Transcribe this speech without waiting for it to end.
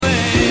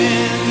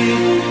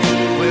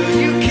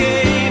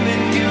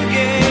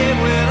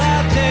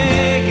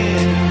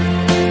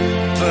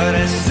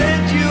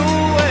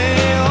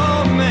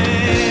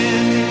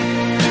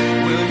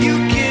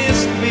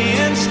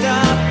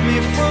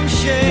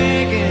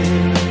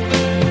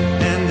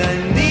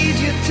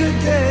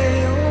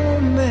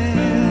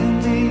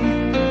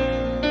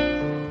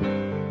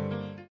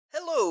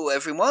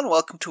everyone.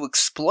 Welcome to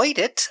Exploit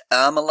It.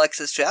 I'm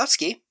Alexis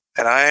Jowski.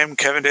 And I'm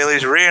Kevin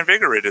Daly's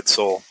reinvigorated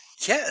soul.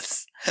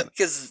 Yes,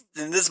 because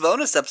in this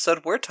bonus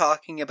episode, we're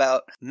talking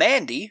about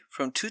Mandy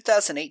from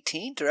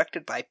 2018,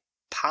 directed by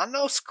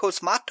Panos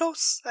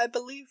Cosmatos, I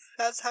believe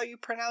that's how you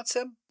pronounce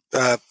him.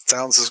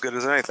 Sounds as good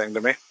as anything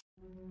to me.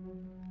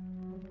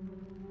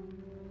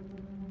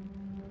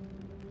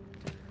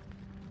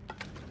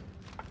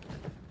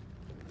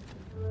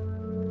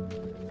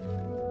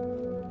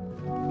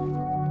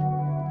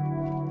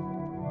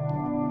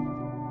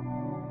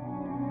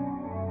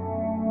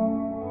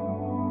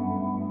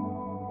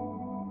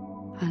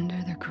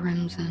 Under the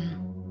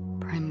crimson,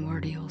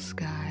 primordial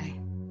sky,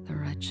 the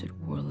wretched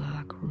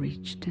warlock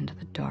reached into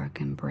the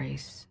dark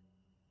embrace.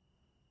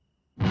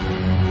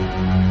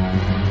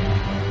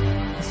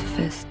 His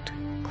fist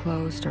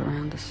closed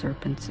around the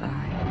serpent's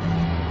eye.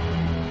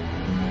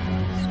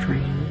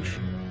 Strange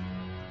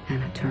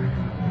and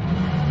eternal.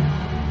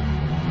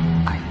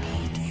 I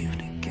need you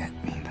to get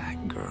me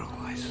that girl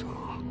I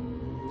saw.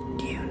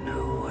 You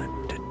know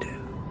what to do.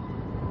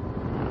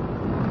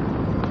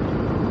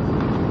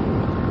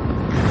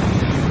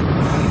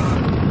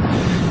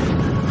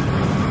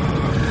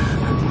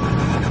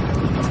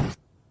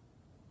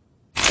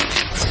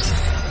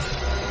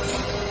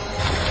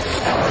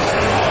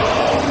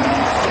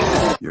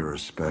 You're a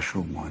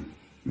special one,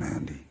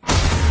 Mandy.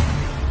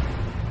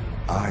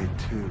 I,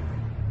 too,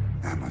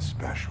 am a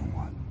special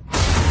one.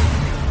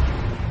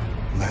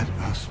 Let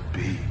us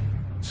be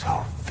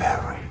so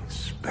very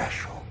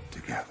special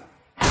together.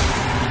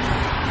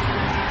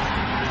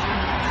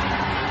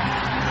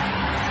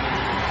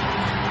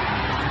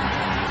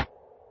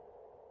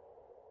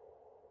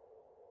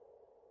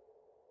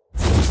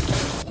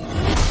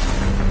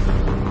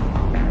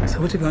 So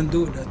what you gonna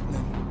do with that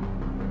thing?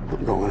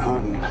 I'm going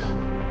hunting.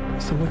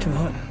 So what you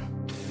hunting?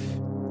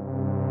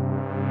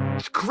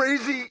 It's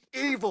crazy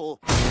evil.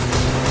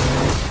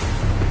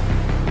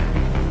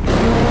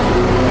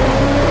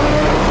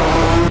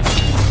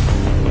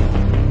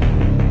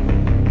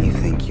 You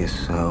think you're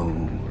so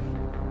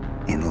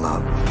in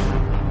love?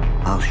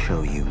 I'll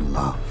show you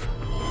love.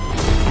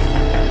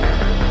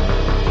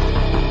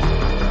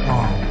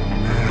 Oh,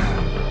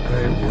 man.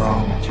 What's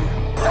wrong with you?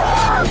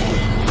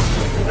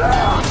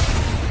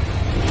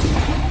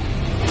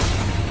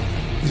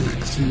 You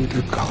exude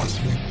the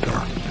cosmic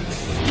darkness.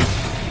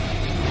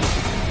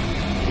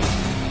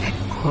 It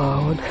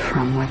glowed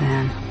from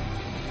within,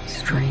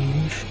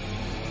 strange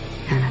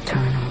and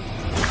eternal.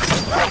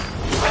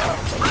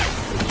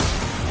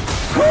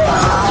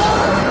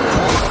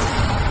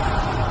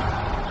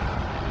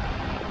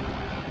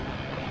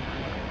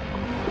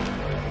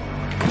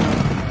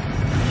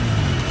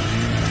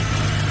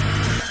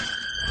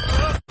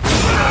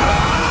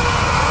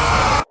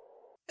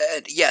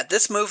 Yeah,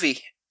 this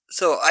movie.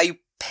 So I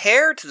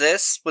paired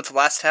this with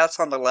Last House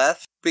on the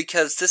Left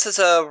because this is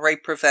a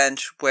rape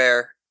revenge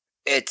where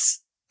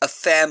it's a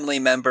family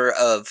member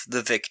of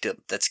the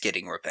victim that's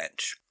getting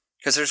revenge.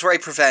 Because there's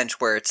rape revenge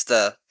where it's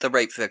the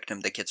rape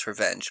victim that gets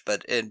revenge,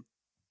 but in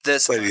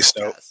this Lady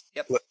Snow.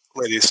 Yep.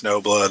 Lady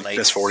Snowblood, Lady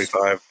Miss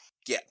 45.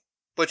 Yeah.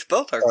 Which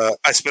both are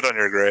I Spit on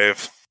Your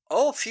Grave.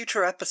 all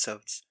future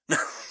episodes.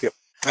 Yep.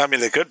 I mean,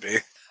 they could be.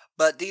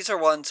 But these are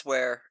ones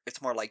where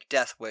it's more like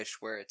Death Wish,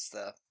 where it's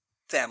the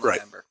family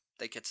member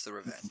that gets the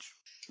revenge.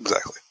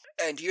 Exactly.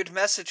 And you'd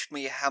messaged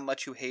me how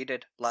much you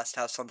hated Last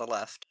House on the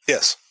Left.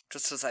 Yes.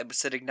 Just as I was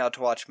sitting down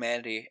to watch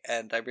Mandy,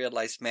 and I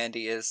realized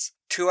Mandy is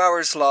 2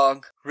 hours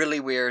long,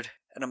 really weird,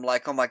 and I'm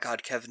like, oh my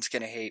god, Kevin's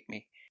gonna hate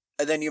me.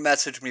 And then you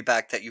messaged me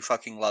back that you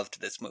fucking loved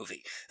this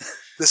movie.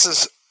 This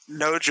is,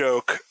 no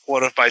joke,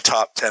 one of my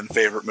top 10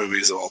 favorite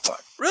movies of all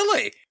time.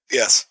 Really?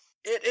 Yes.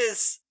 It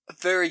is a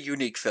very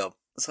unique film.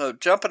 So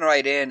jumping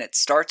right in, it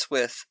starts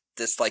with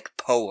this like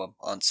poem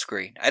on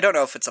screen. I don't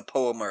know if it's a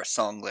poem or a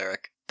song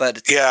lyric, but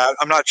it's... Yeah,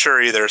 I'm not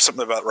sure either.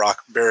 Something about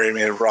bury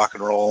me in rock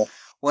and roll.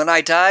 When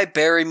I die,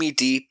 bury me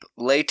deep,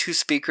 lay 2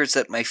 speakers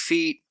at my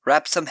feet,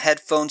 wrap some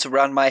headphones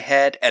around my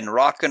head, and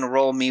rock and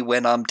roll me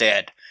when I'm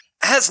dead.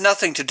 It has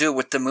nothing to do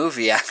with the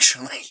movie,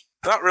 actually.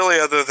 Not really,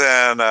 other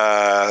than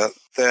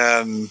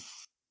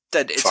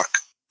That it's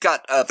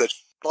got a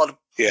lot of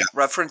yeah.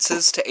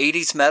 references to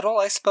 80s metal,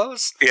 I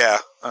suppose. Yeah.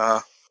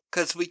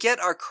 Because we get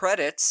our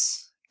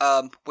credits,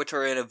 which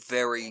are in a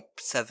very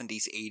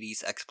 70s,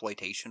 80s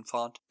exploitation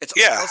font. It's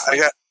almost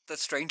like the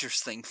Stranger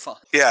Things font.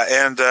 Yeah,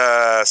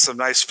 and some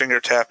nice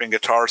finger-tapping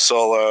guitar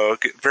solo.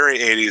 Very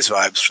 80s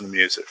vibes from the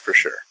music, for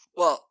sure.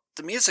 Well,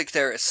 the music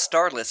there is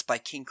Starless by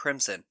King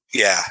Crimson.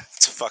 Yeah,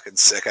 it's fucking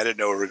sick. I didn't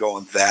know we were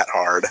going that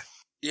hard.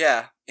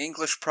 Yeah,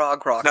 English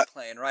prog rock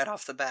playing right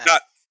off the bat.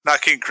 Not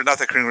that King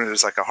Crimson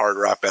is like a hard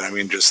rock band. I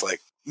mean, just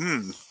like,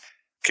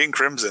 King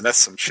Crimson, that's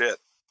some shit.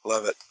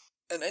 Love it.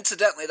 And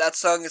incidentally, that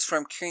song is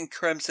from King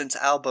Crimson's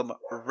album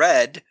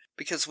Red,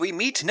 because we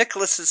meet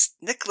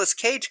Nicolas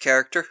Cage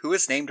character, who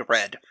is named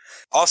Red.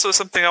 Also,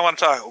 something I want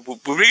to talk...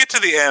 When we get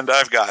to the end,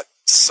 I've got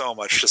so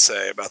much to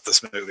say about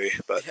this movie,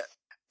 but... Yeah.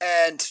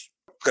 And...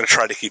 I'm going to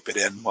try to keep it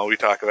in while we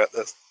talk about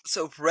this.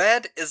 So,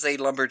 Red is a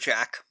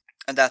lumberjack,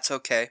 and that's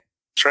okay.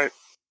 That's right.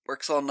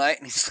 works all night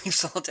and he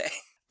sleeps all day.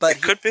 But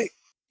It could be.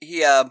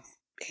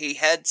 he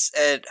heads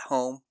at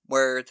home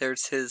where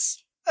there's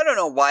his, I don't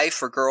know,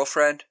 wife or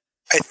girlfriend.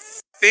 I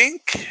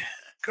think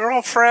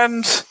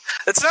girlfriend.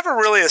 It's never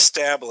really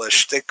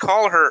established. They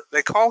call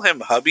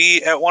him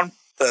hubby at one.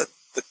 The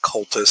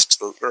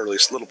cultists,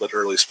 little bit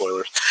early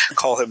spoilers,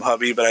 call him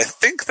hubby, but I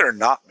think they're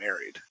not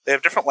married. They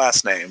have different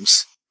last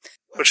names,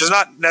 which is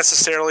not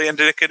necessarily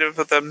indicative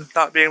of them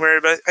not being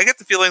married, but I get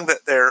the feeling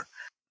that they're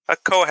a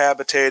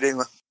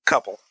cohabitating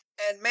couple.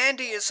 And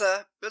Mandy is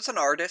an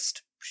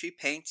artist. She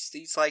paints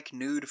these like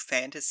nude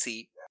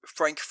fantasy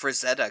Frank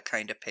Frazetta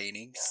kind of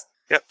paintings.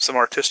 Yep, some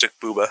artistic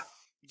booba.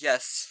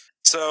 Yes.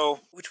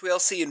 So, which we'll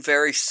see in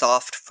very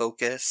soft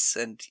focus,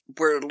 and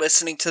we're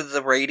listening to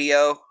the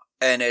radio,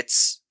 and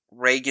it's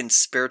Reagan's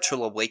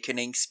spiritual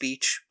awakening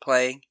speech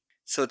playing,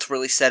 so it's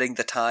really setting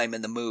the time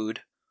and the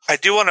mood. I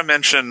do want to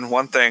mention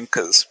one thing,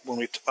 because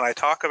when I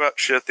talk about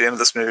shit at the end of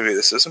this movie,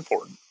 this is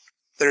important.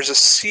 There's a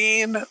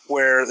scene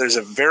where there's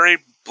a very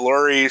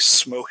blurry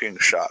smoking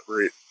shot,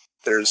 where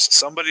there's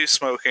somebody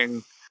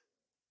smoking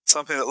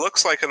something that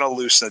looks like an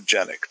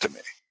hallucinogenic to me.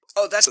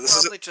 Oh, that's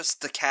probably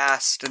just the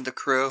cast and the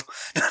crew.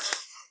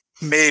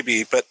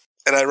 Maybe,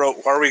 and I wrote,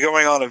 are we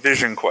going on a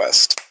vision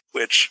quest?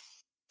 Which,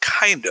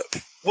 kind of.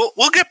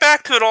 We'll get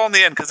back to it all in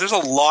the end, because there's a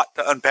lot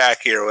to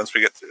unpack here once we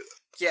get through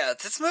this. Yeah,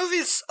 this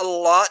movie's a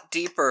lot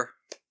deeper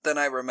than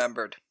I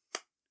remembered.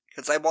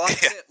 Because I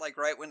watched it, like,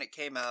 right when it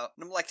came out,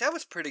 and I'm like, that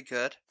was pretty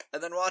good.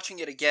 And then watching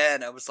it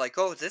again, I was like,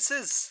 oh, this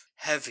is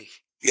heavy.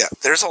 Yeah,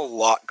 there's a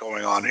lot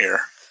going on here.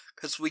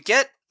 Because we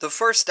get the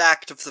first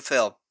act of the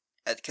film,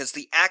 because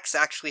the acts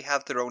actually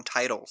have their own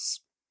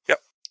titles. Yep.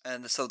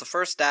 And so the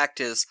first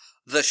act is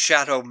The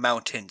Shadow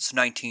Mountains,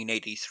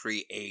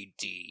 1983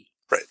 AD.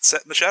 Right,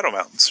 set in the Shadow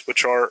Mountains,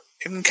 which are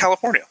in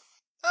California.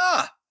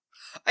 Ah,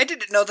 I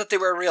didn't know that they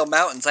were real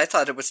mountains. I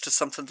thought it was just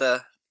something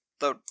the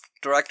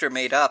director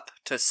made up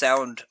to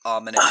sound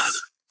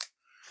ominous.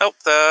 Nope,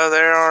 they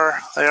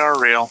are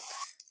real.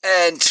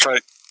 And let's try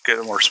to get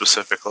a more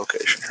specific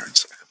location here in a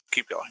second.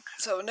 Keep going.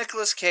 So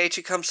Nicolas Cage,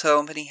 he comes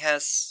home and he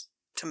has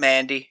to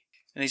Mandy,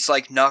 and he's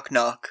like, knock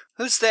knock.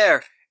 Who's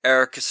there?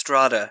 Eric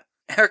Estrada.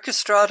 Eric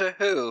Estrada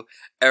who?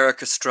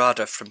 Eric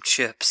Estrada from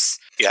Chips.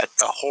 Yeah,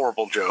 a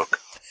horrible joke.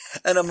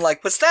 And I'm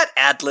like, was that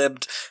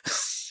ad-libbed?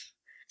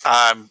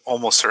 I'm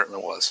almost certain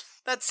it was.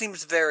 That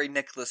seems very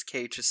Nicolas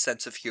Cage's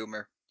sense of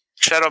humor.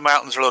 Shadow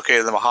Mountains are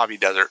located in the Mojave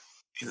Desert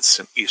in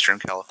eastern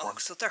California. Oh,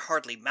 so they're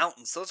hardly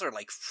mountains. Those are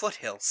like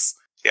foothills.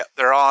 Yeah,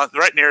 they're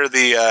right near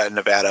the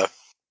Nevada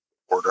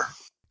border.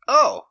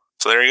 Oh.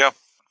 So there you go.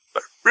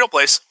 But real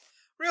place.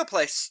 Real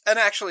place. And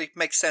actually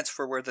makes sense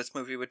for where this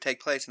movie would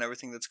take place and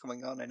everything that's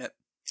going on in it.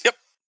 Yep.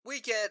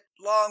 We get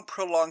long,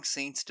 prolonged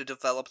scenes to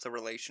develop the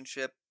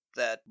relationship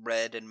that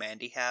Red and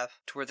Mandy have,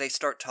 to where they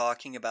start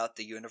talking about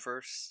the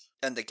universe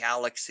and the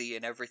galaxy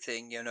and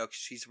everything, you know, 'cause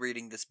she's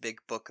reading this big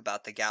book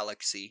about the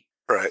galaxy.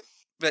 Right.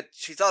 But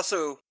she's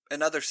also,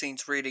 in other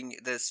scenes, reading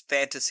this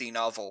fantasy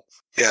novel.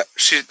 Yeah,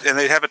 and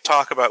they have a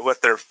talk about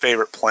what their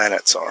favorite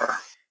planets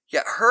are.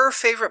 Yeah, her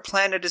favorite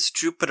planet is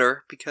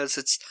Jupiter, because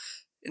its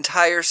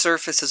entire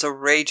surface is a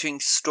raging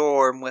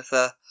storm with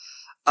a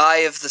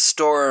eye of the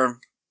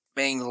storm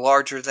being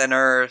larger than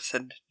Earth,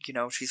 and, you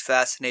know, she's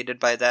fascinated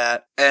by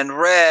that. And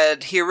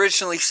Red, he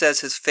originally says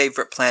his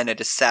favorite planet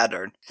is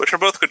Saturn. Which are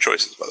both good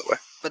choices, by the way.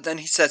 But then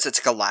he says it's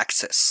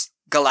Galactus.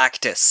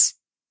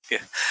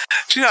 Yeah.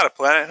 She's not a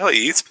planet. Hell,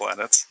 he eats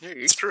planets.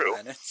 It's true.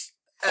 Planets.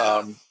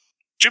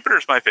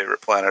 Jupiter's my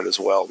favorite planet as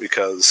well,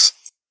 because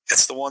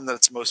it's the one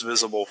that's most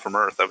visible from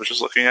Earth. I was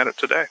just looking at it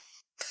today.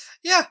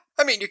 Yeah,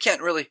 I mean, you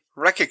can't really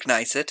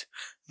recognize it,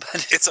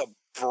 but it's a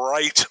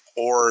bright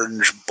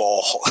orange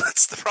ball.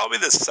 It's probably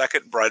the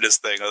second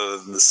brightest thing other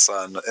than the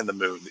sun and the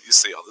moon that you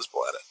see on this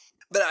planet.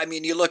 But I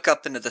mean, you look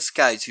up into the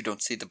skies, you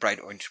don't see the bright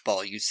orange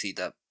ball, you see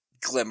the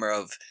glimmer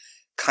of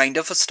kind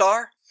of a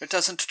star. It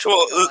doesn't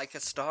twinkle like a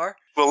star.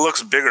 Well, it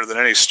looks bigger than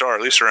any star,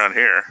 at least around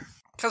here.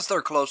 Because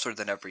they're closer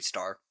than every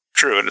star.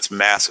 True, and it's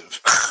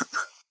massive.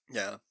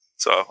 Yeah.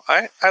 So,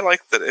 I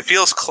like that. It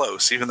feels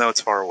close, even though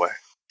it's far away.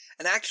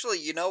 And actually,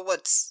 you know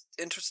what's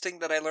interesting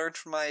that I learned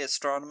from my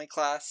astronomy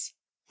class?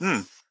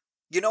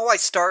 You know why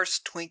stars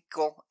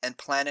twinkle and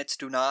planets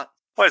do not?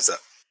 Why is that?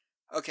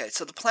 Okay,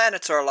 so the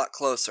planets are a lot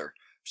closer.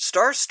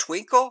 Stars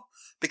twinkle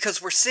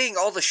because we're seeing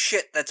all the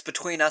shit that's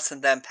between us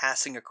and them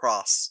passing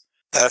across.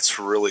 That's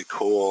really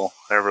cool.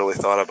 I never really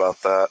thought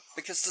about that.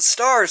 Because the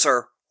stars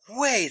are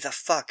way the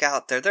fuck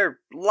out there. They're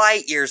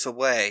light years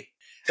away.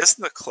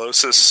 Isn't the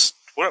closest...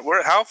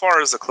 how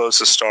far is the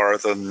closest star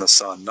than the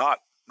sun?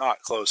 Not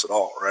close at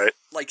all, right?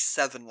 Like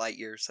 7 light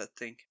years, I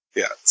think.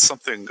 Yeah, it's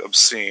something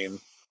obscene.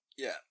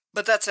 Yeah.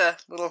 But that's a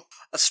little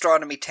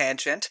astronomy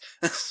tangent.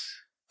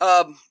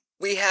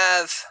 We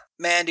have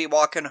Mandy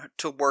walking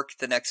to work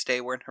the next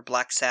day wearing her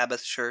Black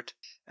Sabbath shirt,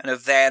 and a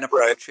van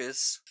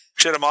approaches.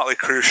 Right. She had a Motley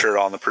Crue shirt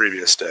on the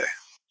previous day.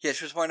 Yeah,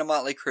 she was wearing a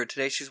Motley Crue.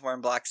 Today she's wearing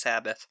Black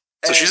Sabbath.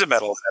 So she's a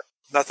metalhead.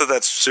 Not that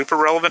that's super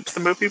relevant to the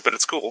movie, but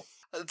it's cool.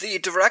 The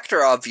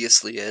director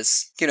obviously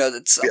is. You know,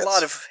 it's a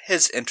lot of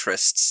his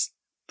interests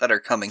that are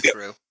coming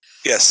through.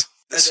 Yes.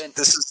 This And then-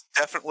 this is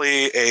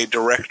definitely a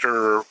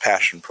director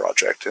passion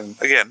project.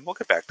 And again, we'll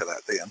get back to that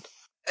at the end.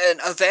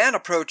 And a van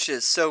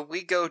approaches, so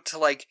we go to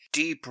like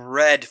deep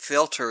red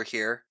filter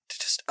here to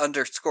just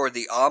underscore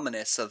the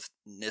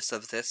ominousness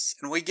of this,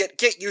 and we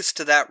get used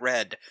to that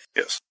red.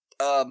 Yes.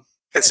 Um,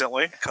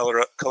 Instantly, color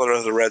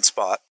of the red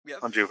spot Yep.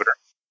 on Jupiter.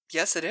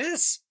 yes, it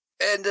is.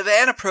 And the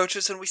van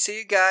approaches, and we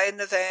see a guy in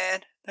the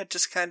van that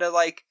just kind of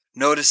like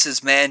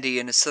notices Mandy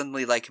and is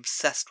suddenly like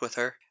obsessed with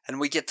her. And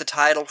we get the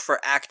title for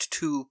Act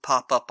 2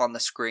 pop up on the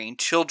screen: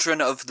 Children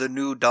of the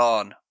New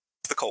Dawn.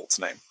 The cult's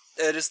name.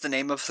 It is the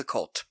name of the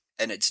cult.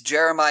 And it's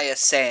Jeremiah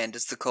Sand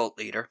is the cult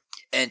leader.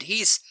 And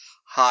he's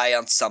high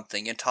on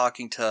something and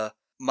talking to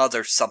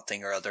Mother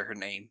something or other, her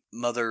name.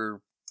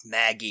 Mother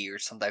Maggie or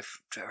something.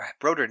 I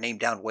wrote her name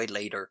down way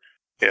later.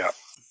 Yeah.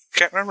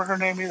 Can't remember her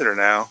name either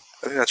now.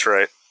 I think that's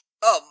right.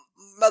 Oh,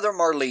 Mother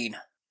Marlene.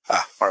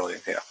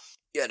 Marlene, yeah.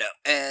 You know,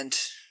 and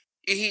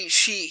he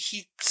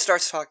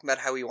starts talking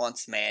about how he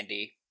wants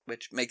Mandy,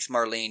 which makes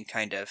Marlene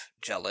kind of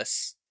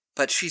jealous.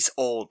 But she's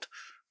old,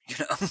 you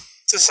know.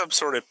 It's just some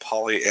sort of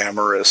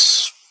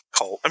polyamorous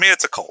cult. I mean,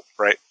 it's a cult,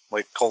 right?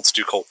 Like, cults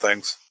do cult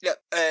things. Yep,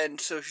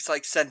 and so he's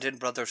like, send in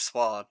Brother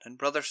Swan. And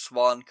Brother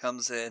Swan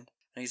comes in,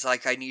 and he's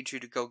like, I need you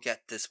to go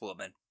get this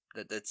woman.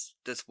 That's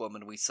this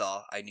woman we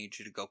saw. I need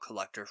you to go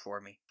collect her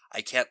for me.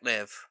 I can't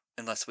live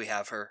unless we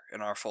have her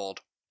in our fold.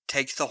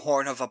 Take the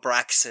horn of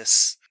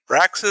Abraxas.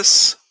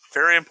 Abraxas,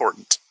 very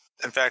important.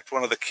 In fact,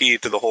 one of the key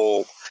to the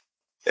whole,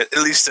 at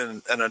least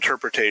in an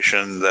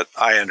interpretation that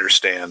I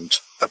understand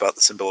about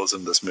the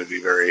symbolism of this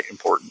movie, very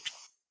important.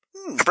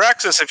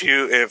 Abraxas,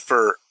 if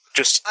for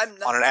just I'm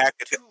not on an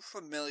too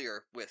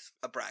familiar with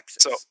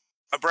Abraxas. So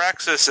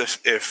Abraxas,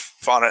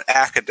 if on an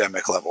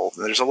academic level,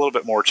 there's a little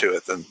bit more to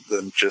it than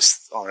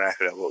just on an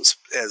academic level,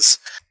 is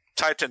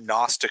tied to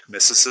Gnostic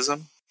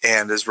mysticism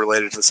and is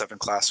related to the 7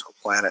 classical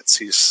planets.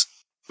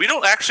 We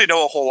don't actually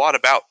know a whole lot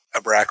about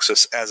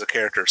Abraxas as a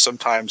character,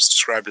 sometimes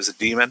described as a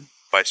demon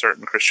by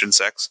certain Christian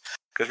sects,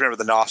 because remember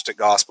the Gnostic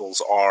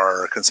Gospels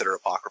are considered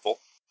apocryphal.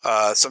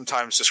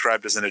 Sometimes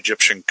described as an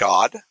Egyptian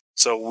god.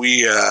 So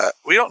we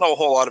don't know a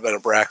whole lot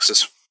about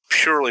Abraxas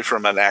purely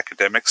from an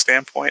academic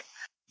standpoint,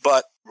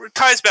 but it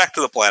ties back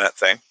to the planet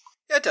thing.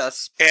 Yeah, it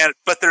does.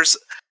 But there's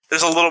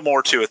a little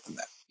more to it than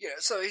that. Yeah,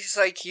 so he's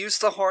like, use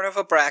the horn of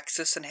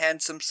Abraxas and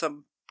hands him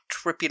some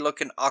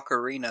trippy-looking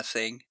ocarina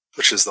thing.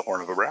 Which is the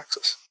horn of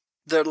Abraxas.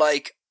 They're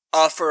like,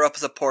 offer up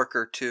the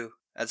porker, too,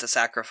 as a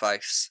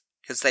sacrifice.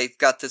 Because they've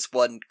got this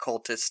one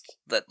cultist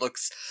that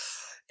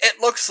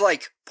looks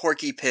like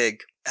Porky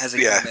Pig as a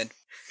human.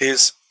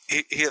 He's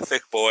a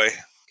thick boy.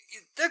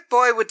 Thick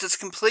boy with this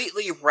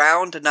completely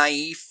round,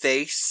 naive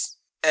face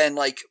and,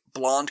 like,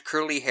 blonde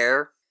curly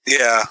hair.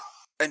 Yeah.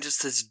 And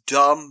just this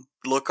dumb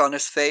look on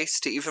his face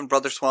to even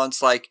Brother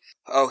Swan's like,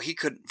 oh, he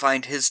couldn't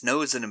find his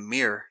nose in a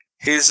mirror.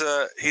 He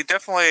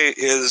definitely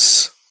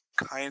is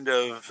kind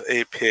of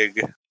a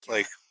pig.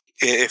 Like,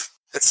 if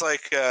it's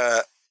like,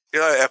 that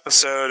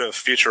episode of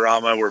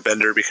Futurama where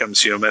Bender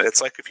becomes human.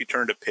 It's like if you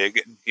turned a pig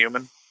into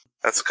human.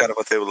 That's kind of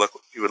what he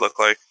would look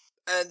like.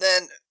 And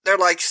then they're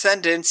like,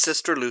 send in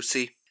Sister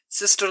Lucy.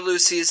 Sister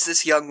Lucy is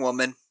this young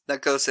woman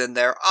that goes in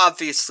there,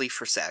 obviously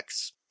for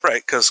sex.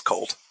 Right, because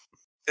cold.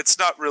 It's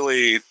not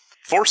really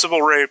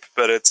forcible rape,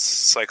 but it's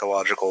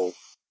psychological.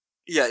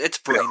 Yeah, it's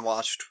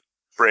brainwashed.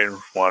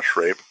 Brainwash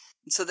rape.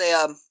 So they,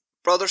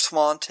 Brother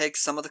Swan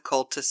takes some of the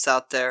cultists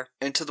out there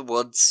into the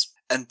woods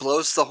and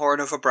blows the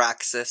horn of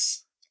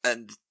Abraxas.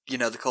 And, the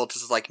cultist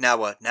is like, now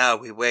what? Now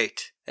we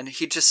wait. And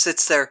he just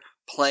sits there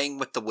playing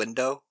with the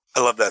window. I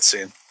love that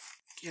scene.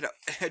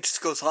 It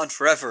just goes on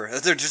forever.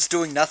 They're just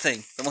doing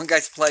nothing. The one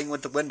guy's playing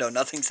with the window.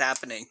 Nothing's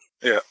happening.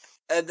 Yeah.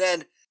 And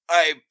then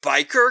a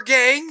biker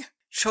gang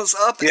shows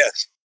up.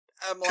 Yes.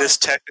 I'm like, it is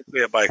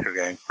technically a biker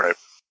gang, right?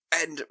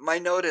 And my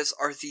note is,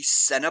 are these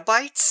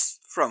Cenobites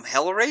from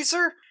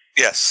Hellraiser?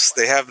 Yes,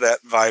 they have that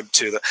vibe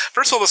too.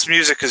 First of all, this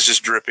music is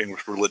just dripping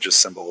with religious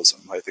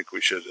symbolism. I think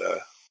we should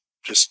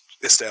just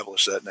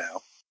establish that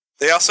now.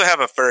 They also have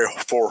a very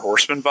Four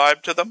Horsemen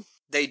vibe to them.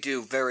 They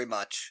do, very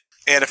much.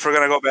 And if we're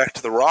going to go back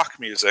to the rock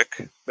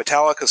music,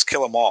 Metallica's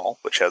Kill 'Em All,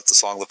 which has the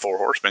song The Four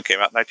Horsemen, came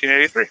out in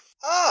 1983.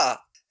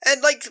 Ah,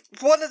 and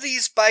one of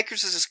these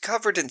bikers is just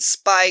covered in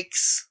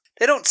spikes.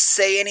 They don't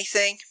say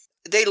anything.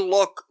 They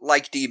look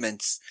like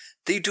demons.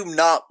 They do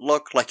not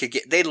look like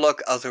they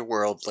look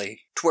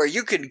otherworldly. To where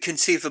you can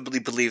conceivably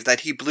believe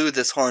that he blew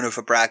this horn of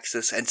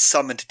Abraxas and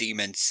summoned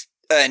demons.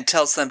 And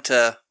tells them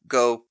to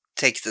go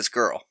take this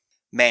girl,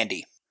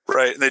 Mandy.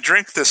 Right, and they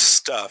drink this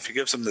stuff. He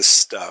gives them this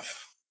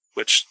stuff,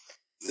 which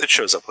it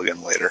shows up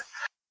again later.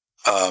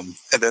 And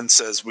then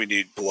says, we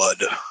need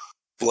blood.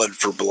 Blood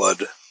for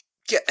blood.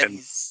 Yeah,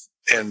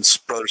 and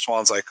Brother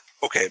Swan's like,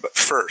 okay, but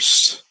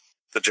first,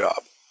 the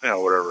job.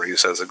 Whatever he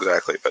says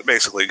exactly. But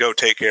basically, go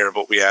take care of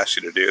what we asked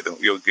you to do, then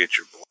you'll get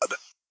your blood.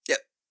 Yep.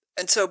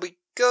 And so we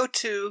go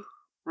to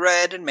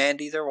Red and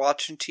Mandy. They're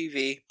watching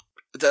TV.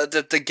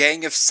 The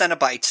gang of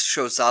Cenobites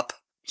shows up.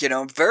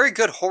 Very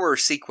good horror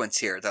sequence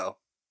here, though.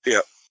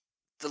 Yeah.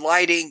 The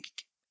lighting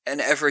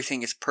and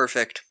everything is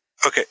perfect.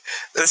 Okay,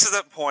 this is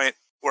that point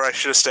where I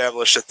should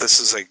establish that this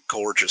is a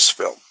gorgeous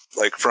film.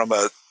 Like, from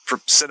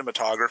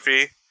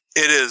cinematography,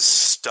 it is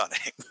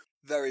stunning.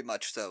 Very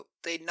much so.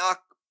 They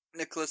knock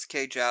Nicolas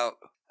Cage out.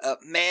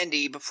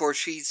 Mandy, before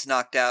she's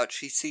knocked out,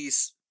 she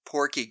sees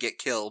Porky get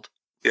killed.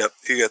 Yep,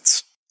 he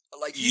gets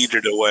like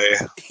yeeted away.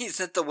 He's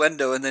at the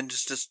window and then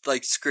just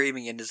like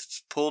screaming and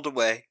is pulled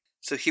away.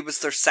 So he was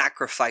their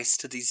sacrifice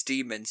to these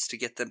demons to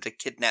get them to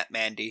kidnap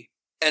Mandy.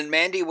 And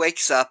Mandy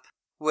wakes up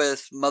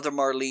with Mother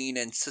Marlene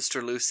and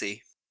Sister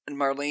Lucy. And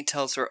Marlene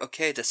tells her,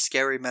 okay, the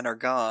scary men are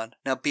gone.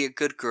 Now be a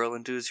good girl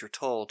and do as you're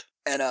told.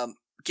 And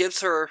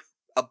gives her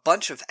a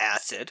bunch of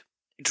acid,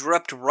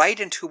 dropped right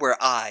into her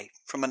eye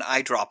from an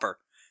eyedropper.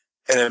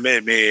 And it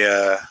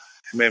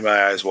made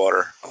my eyes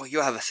water. Oh,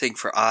 you have a thing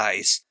for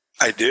eyes.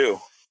 I do.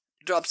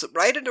 Drops it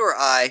right into her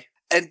eye,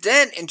 and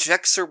then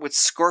injects her with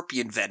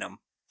scorpion venom.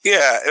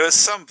 Yeah, it was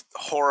some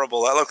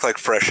horrible, that looked like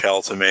fresh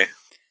hell to me.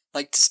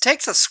 Like, just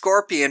takes a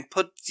scorpion,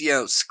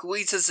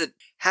 squeezes it,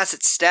 has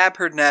it stab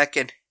her neck,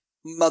 and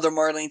Mother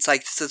Marlene's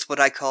like, this is what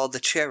I call the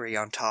cherry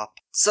on top.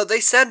 So they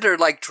send her,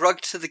 like,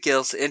 drugged to the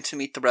gills in to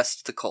meet the rest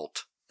of the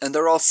cult. And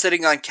they're all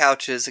sitting on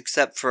couches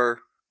except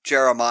for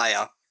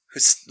Jeremiah,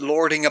 who's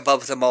lording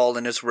above them all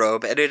in his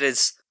robe, and it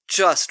is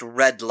just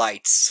red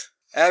lights.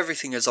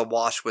 Everything is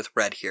awash with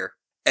red here.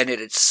 And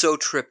it is so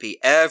trippy.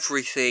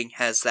 Everything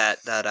has that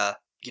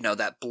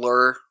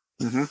blur.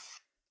 Mm-hmm.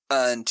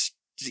 And,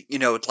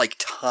 like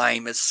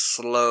time is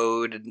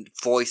slowed and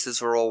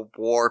voices are all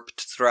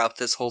warped throughout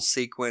this whole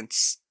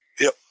sequence.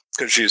 Yep,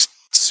 because she's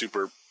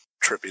super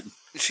tripping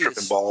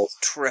balls.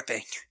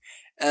 Tripping.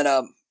 And,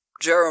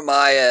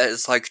 Jeremiah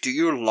is like, do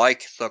you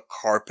like the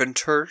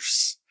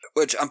Carpenters?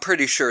 Which I'm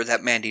pretty sure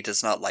that Mandy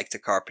does not like the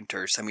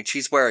Carpenters. I mean,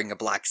 she's wearing a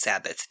Black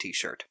Sabbath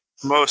t-shirt.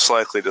 Most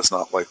likely does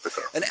not like the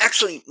Carpenters. And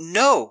actually,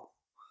 no.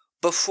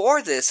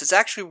 Before this, it's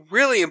actually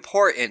really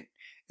important,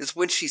 is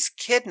when she's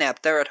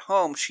kidnapped there at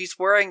home, she's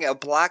wearing a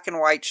black and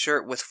white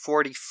shirt with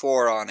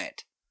 44 on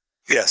it.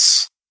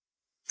 Yes.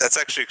 That's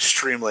actually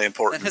extremely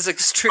important. That is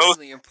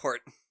extremely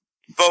important.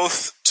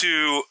 Both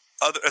to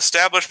other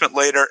establishment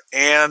later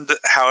and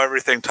how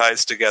everything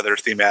ties together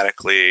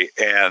thematically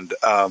and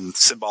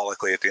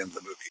symbolically at the end of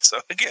the movie.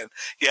 So again,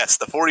 yes,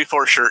 the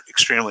 44 shirt,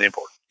 extremely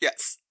important.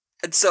 Yes.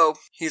 And so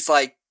he's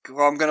like,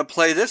 well, I'm going to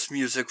play this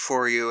music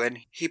for you. And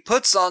he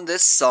puts on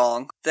this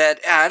song that,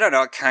 I don't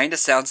know, it kind of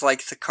sounds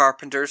like the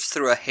Carpenters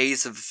through a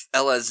haze of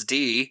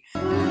LSD.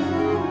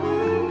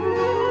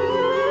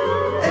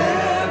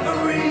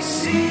 Every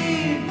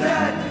seed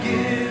that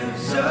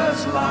gives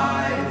us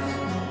life,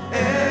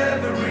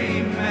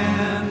 every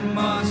man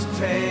must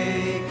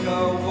take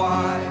a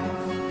wife.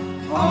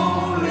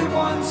 Only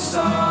one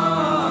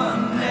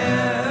sun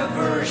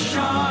never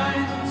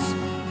shines,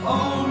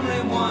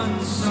 only one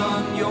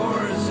sun,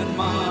 yours and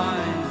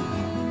mine.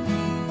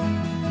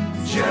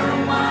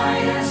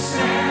 Jeremiah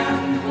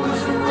Sand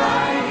was a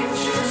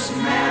righteous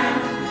man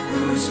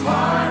whose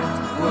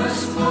heart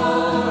was full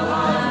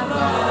of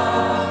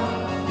love.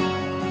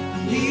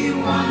 He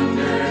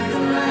wandered the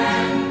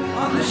land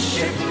on the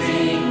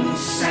shifting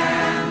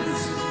sands,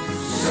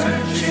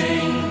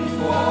 searching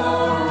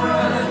for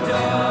a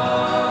dove.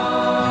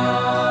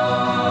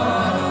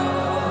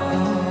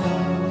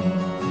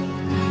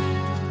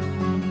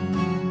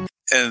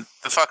 And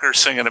the fucker's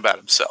singing about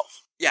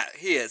himself. Yeah,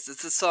 he is.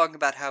 It's a song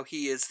about how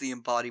he is the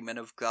embodiment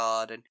of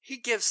God, and he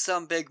gives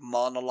some big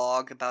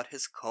monologue about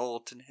his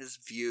cult and his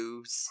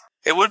views.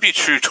 It would be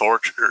true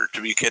torture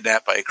to be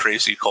kidnapped by a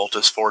crazy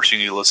cultist forcing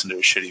you to listen to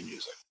his shitty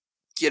music.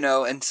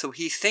 And so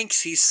he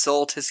thinks he's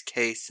sold his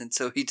case, and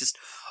so he just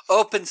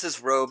opens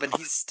his robe and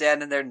he's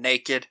standing there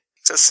naked.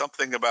 It says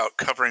something about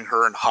covering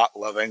her in hot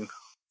loving.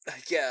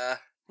 Yeah,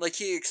 like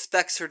he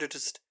expects her to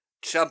just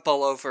jump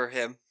all over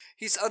him.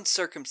 He's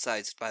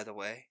uncircumcised, by the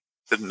way.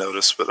 Didn't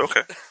notice, but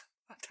okay.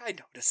 I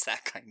noticed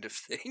that kind of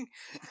thing.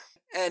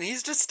 And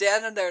he's just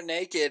standing there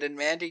naked, and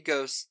Mandy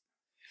goes,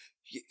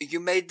 you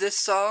made this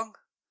song?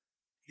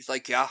 He's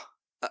like, yeah.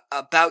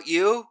 About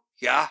you?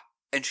 Yeah.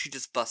 And she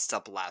just busts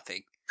up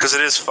laughing. Because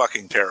it is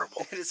fucking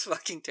terrible. It is a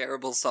fucking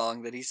terrible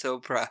song that he's so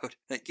proud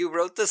that you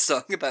wrote this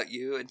song about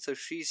you, and so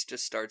she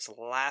just starts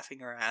laughing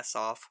her ass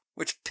off,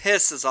 which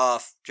pisses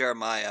off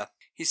Jeremiah.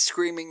 He's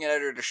screaming at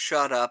her to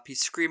shut up.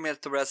 He's screaming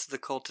at the rest of the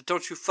cult to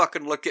don't you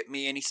fucking look at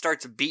me, and he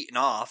starts beating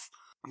off.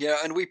 Yeah,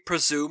 and we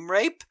presume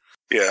rape?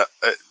 Yeah.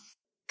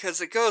 Because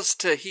it goes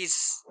to,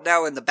 he's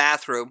now in the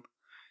bathroom,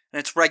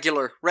 and it's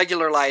regular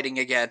lighting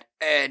again,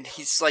 and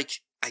he's like,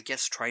 I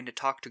guess trying to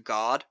talk to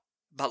God,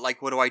 but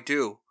like, what do I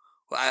do?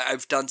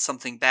 I've done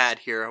something bad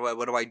here,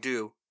 what do I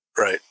do?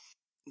 Right.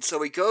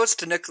 So he goes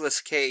to Nicolas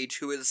Cage,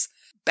 who is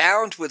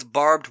bound with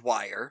barbed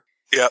wire.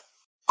 Yep.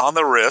 On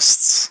the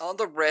wrists. On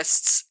the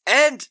wrists,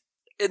 and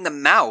in the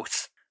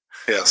mouth.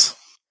 Yes.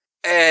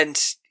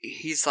 And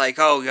he's like,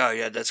 oh,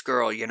 yeah, this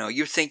girl,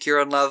 you think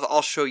you're in love,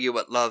 I'll show you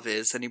what love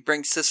is. And he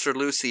brings Sister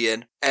Lucy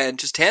in, and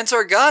just hands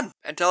her a gun,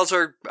 and tells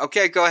her,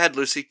 okay, go ahead,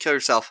 Lucy, kill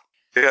yourself.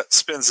 Yeah,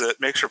 spins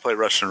it, makes her play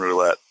Russian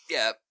roulette.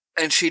 Yeah,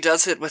 and she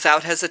does it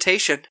without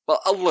hesitation.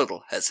 Well, a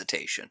little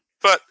hesitation.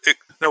 But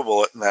no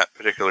bullet in that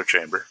particular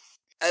chamber.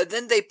 And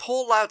then they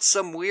pull out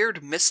some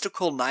weird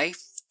mystical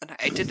knife, and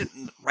I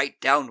didn't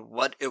write down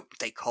what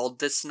they called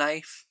this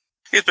knife.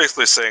 He's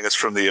basically saying it's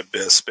from the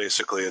abyss.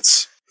 Basically,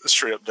 it's a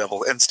straight-up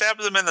devil. And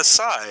stabs him in the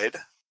side,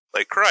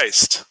 like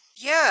Christ.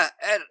 Yeah,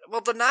 and,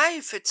 well, the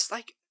knife, it's,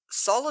 like,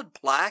 solid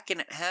black,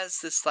 and it has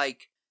this,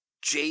 like,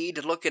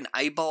 jade-looking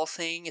eyeball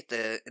thing in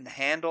the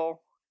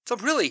handle. It's a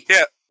really...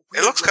 Yeah,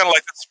 it looks kind of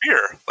like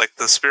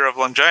the spear of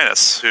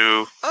Longinus,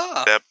 who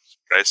stabbed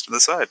Christ in the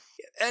side.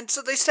 And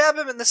so they stab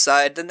him in the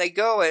side, then they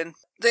go and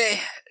they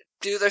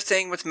do their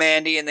thing with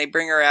Mandy, and they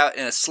bring her out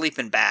in a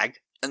sleeping bag,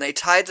 and they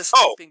tie the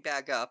sleeping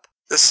bag up.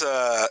 We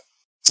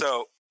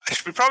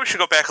probably should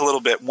go back a little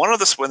bit. When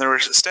they were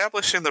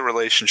establishing the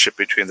relationship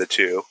between the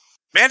two,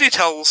 Mandy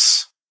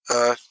tells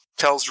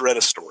Red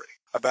a story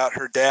about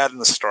her dad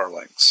and the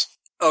Starlings.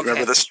 Okay.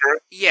 Remember this story?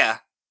 Yeah.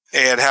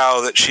 And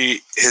how that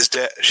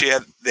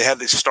they had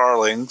these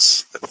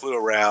Starlings that flew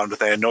around, and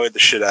they annoyed the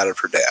shit out of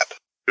her dad,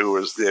 they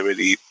would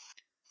eat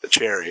the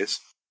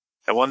cherries.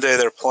 And one day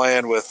they're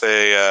playing with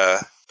her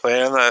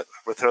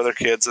other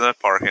kids in a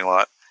parking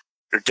lot.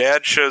 Her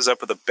dad shows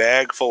up with a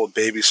bag full of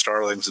baby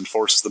starlings and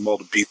forces them all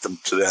to beat them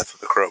to death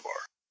with a crowbar.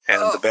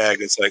 And the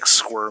bag is like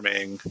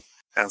squirming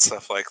and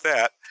stuff like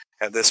that.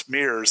 And this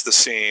mirrors the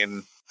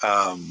scene,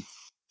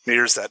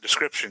 mirrors that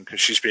description,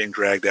 because she's being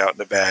dragged out in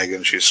the bag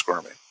and she's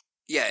squirming.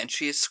 Yeah, and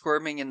she is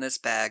squirming in this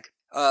bag.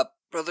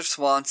 Brother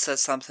Swan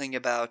says something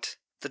about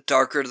the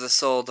darker the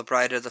soul, the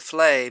brighter the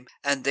flame,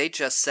 and they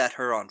just set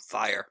her on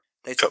fire.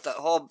 They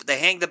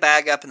hang the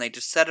bag up and they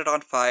just set it on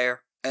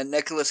fire. And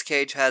Nicolas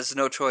Cage has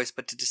no choice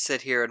but to just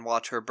sit here and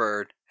watch her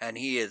burn, and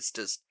he is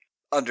just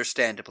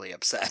understandably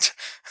upset.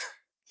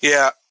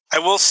 Yeah, I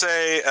will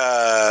say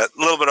a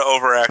little bit of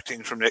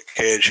overacting from Nick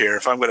Cage here.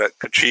 If I'm going to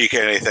critique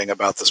anything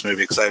about this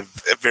movie, because I have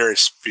very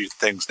few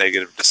things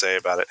negative to say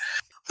about it.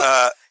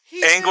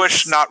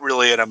 Anguish, not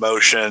really an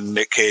emotion.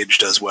 Nick Cage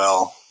does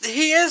well.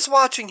 He is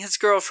watching his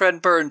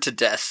girlfriend burn to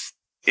death.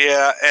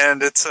 Yeah,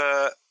 and it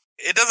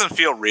doesn't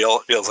feel real.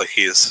 It feels like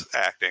he's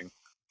acting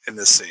in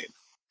this scene.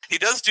 He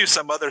does do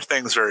some other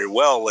things very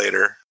well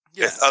later,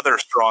 with other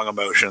strong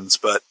emotions,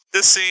 but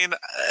this scene,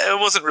 it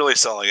wasn't really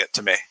selling it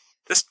to me.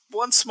 Just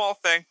one small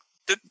thing.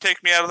 Didn't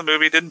take me out of the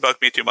movie, didn't bug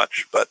me too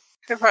much, but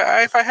if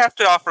I have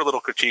to offer a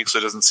little critique so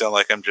it doesn't sound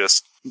like I'm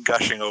just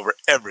gushing over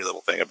every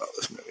little thing about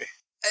this movie.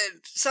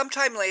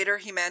 Sometime later,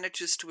 he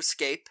manages to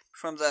escape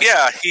from the...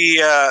 Yeah,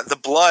 the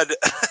blood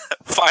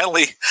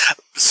finally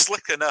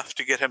slick enough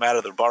to get him out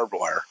of the barbed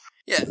wire.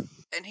 Yeah,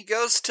 and he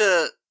goes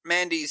to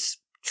Mandy's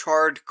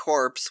charred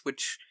corpse,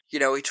 which, he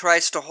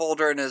tries to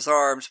hold her in his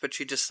arms, but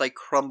she just,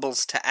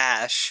 crumbles to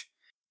ash.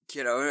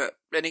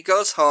 And he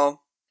goes home,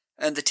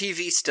 and the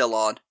TV's still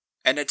on,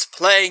 and it's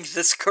playing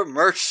this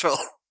commercial.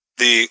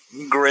 The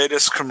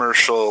greatest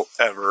commercial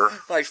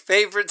ever. My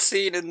favorite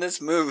scene in this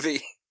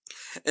movie.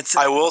 It's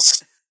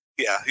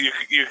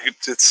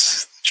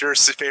your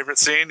favorite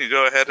scene. You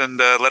go ahead and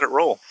let it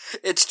roll.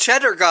 It's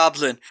Cheddar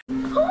Goblin.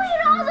 Who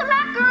ate all the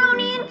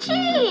macaroni and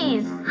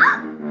cheese?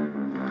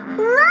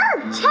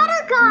 Look,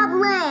 Cheddar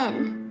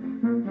Goblin.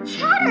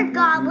 Cheddar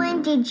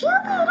Goblin, did you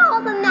eat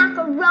all the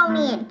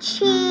macaroni and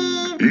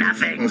cheese?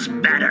 Nothing's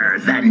better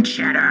than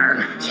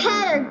cheddar.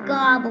 Cheddar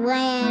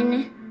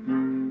Goblin.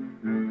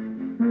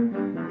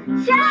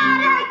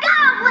 Cheddar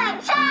Goblin!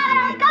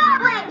 Cheddar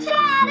Goblin!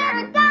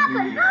 Cheddar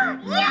Goblin!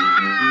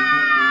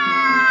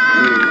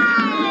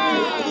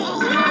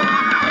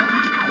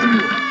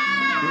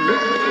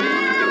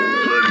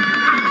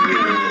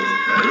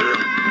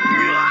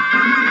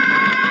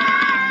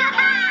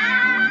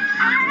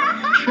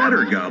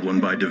 Cheddar Goblin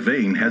by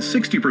Devane has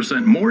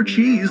 60% more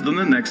cheese than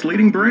the next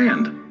leading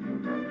brand.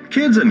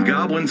 Kids and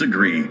goblins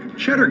agree,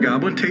 Cheddar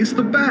Goblin tastes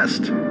the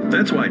best.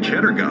 That's why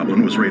Cheddar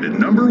Goblin was rated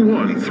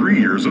 #1 3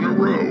 years in a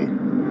row.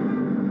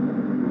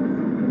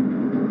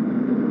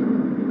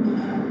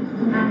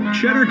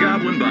 Cheddar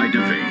Goblin by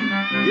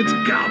Devane. It's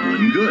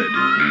goblin good.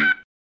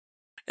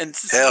 And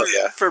hell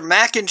yeah. For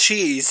mac and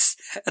cheese.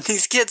 And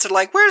these kids are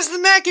like, where's the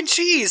mac and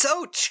cheese?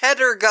 Oh,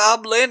 Cheddar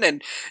Goblin.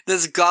 And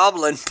this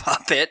goblin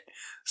puppet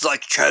is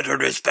like,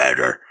 cheddar is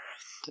better.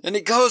 And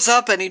he goes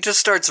up and he just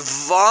starts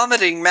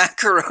vomiting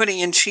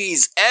macaroni and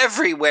cheese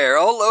everywhere,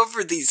 all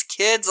over these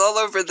kids, all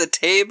over the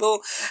table,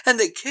 and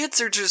the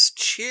kids are just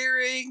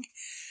cheering.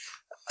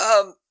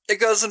 It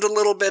goes into a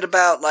little bit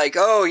about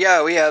oh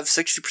yeah, we have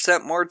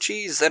 60% more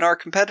cheese than our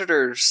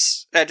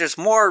competitors. And just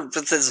more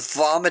with this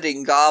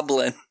vomiting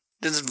goblin,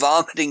 just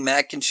vomiting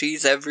mac and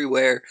cheese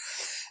everywhere.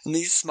 And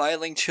these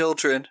smiling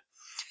children.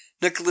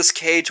 Nicolas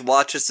Cage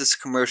watches this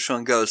commercial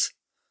and goes,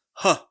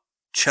 huh,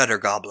 Cheddar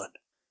Goblin.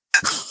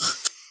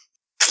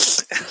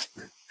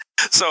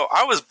 So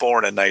I was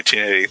born in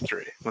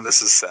 1983 when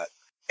this is set.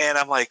 And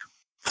I'm like,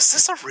 was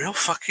this a real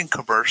fucking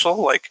commercial?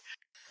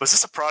 Was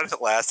this a product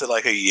that lasted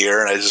a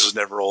year and I just was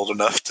never old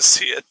enough to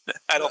see it?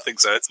 I don't think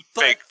so. It's a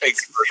fake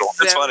commercial.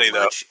 It's funny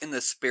though. Much in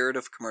the spirit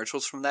of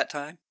commercials from that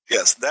time.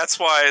 Yes, that's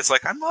why it's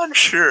I'm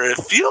unsure. It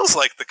feels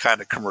like the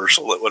kind of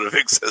commercial that would have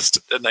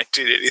existed in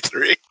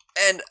 1983.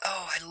 And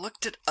I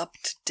looked it up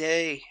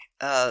today.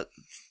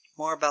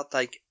 More about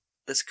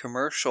the this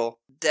commercial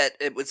that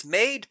it was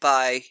made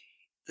by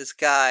this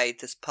guy,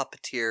 this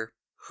puppeteer,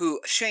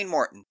 Shane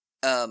Morton,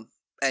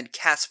 and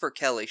Casper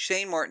Kelly.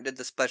 Shane Morton did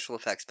the special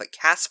effects, but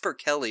Casper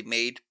Kelly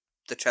made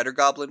the Cheddar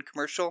Goblin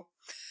commercial.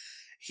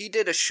 He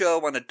did a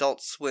show on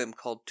Adult Swim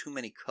called Too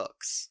Many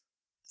Cooks.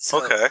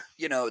 So, Okay.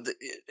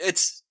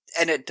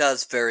 it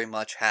does very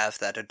much have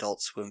that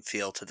Adult Swim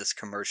feel to this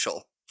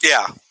commercial.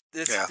 Yeah.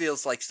 This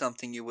feels like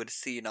something you would have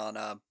seen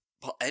on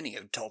any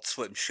Adult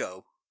Swim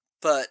show.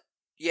 But,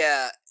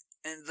 yeah,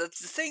 and the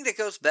thing that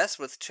goes best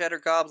with Cheddar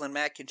Goblin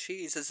mac and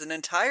cheese is an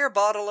entire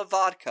bottle of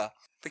vodka.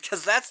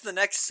 Because that's the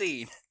next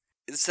scene.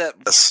 It's that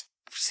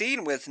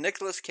scene with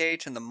Nicolas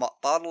Cage and the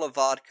bottle of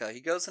vodka. He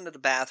goes into the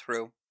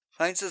bathroom,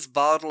 finds this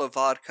bottle of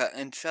vodka,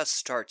 and just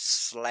starts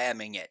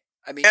slamming it.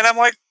 I mean, and I'm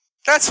like,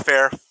 that's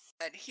fair.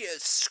 And he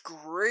is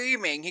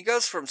screaming. He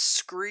goes from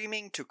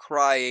screaming to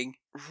crying,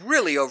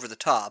 really over the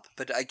top.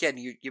 But again,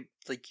 you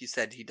like you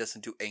said, he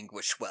doesn't do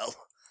anguish well.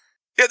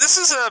 Yeah, this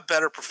is a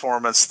better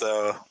performance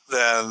though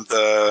than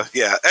the.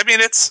 Yeah, I mean,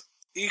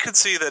 you can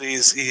see that he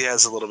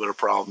has a little bit of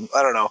problem.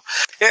 I don't know.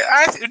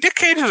 Nick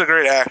Cage is a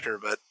great actor,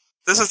 but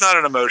this is not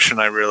an emotion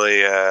I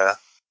really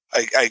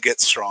I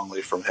get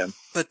strongly from him.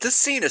 But this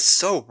scene is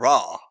so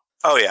raw.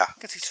 Oh yeah,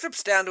 because he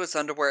strips down to his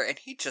underwear and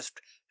he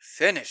just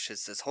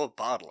finishes this whole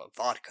bottle of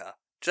vodka,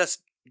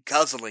 just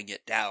guzzling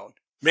it down.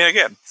 I mean,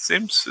 again,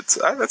 seems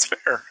that's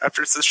fair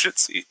after it's the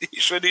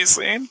shit he's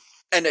seen.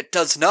 And it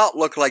does not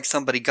look like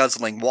somebody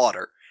guzzling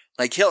water.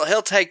 Like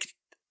he'll take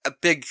a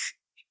big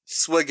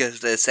swig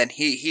of this and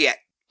he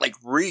like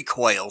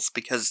recoils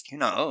because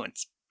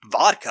it's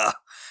vodka.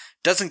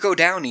 Doesn't go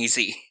down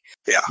easy.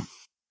 Yeah.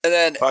 And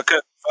then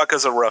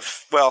vodka's a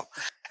rough. Well,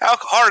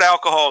 hard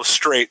alcohol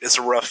straight is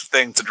a rough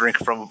thing to drink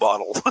from a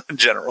bottle in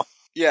general.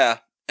 Yeah.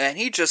 And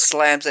he just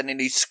slams it,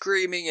 and he's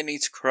screaming, and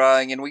he's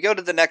crying, and we go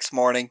to the next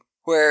morning,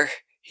 where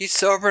he's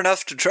sober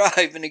enough to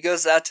drive, and he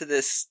goes out to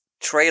this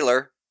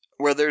trailer,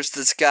 where there's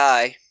this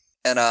guy,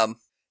 and,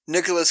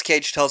 Nicolas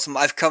Cage tells him,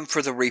 "I've come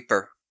for the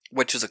Reaper,"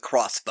 which is a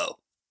crossbow.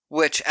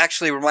 Which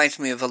actually reminds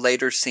me of a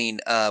later scene,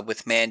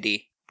 with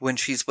Mandy, when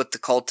she's with the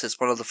cultist.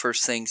 One of the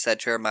first things that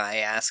Jeremiah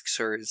asks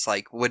her is,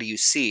 like, "What do you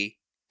see?"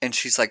 And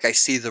she's like, "I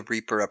see the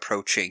Reaper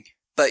approaching."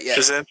 But yeah.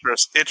 She's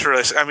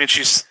interesting. I mean,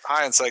 she's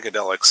high on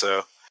psychedelics,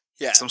 so...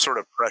 Yeah. Some sort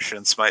of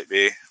prescience might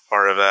be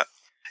part of that.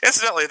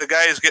 Incidentally, the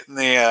guy who's getting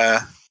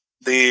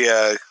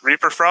the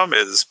Reaper from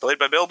is played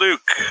by Bill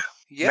Duke.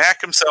 Yep. Mac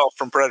himself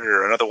from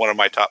Predator, another one of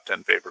my top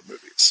 10 favorite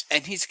movies.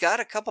 And he's got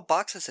a couple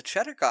boxes of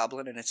Cheddar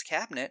Goblin in his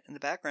cabinet in the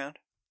background.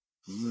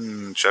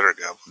 Cheddar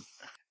Goblin.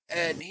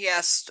 And he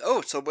asks,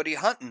 so what are you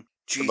hunting?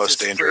 The most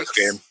dangerous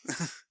game.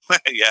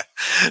 Yeah,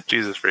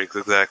 Jesus Freaks,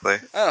 exactly.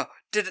 Oh,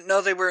 didn't know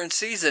they were in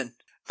season.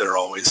 They're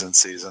always in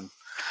season.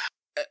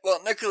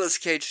 Well, Nicolas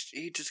Cage,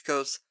 he just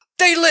goes,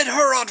 "They lit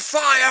her on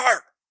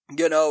fire!"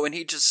 And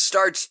he just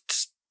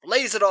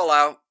lays it all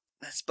out.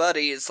 His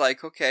buddy is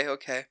like, okay.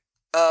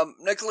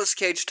 Nicolas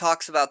Cage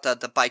talks about the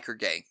biker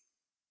gang,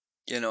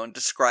 and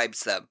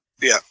describes them.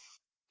 Yeah.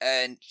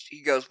 And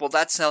he goes, well,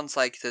 that sounds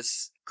like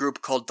this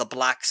group called the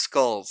Black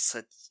Skulls.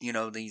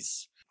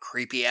 These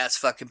creepy-ass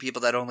fucking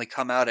people that only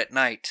come out at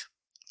night.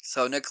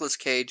 So Nicolas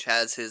Cage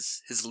has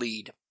his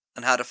lead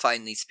on how to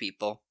find these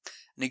people.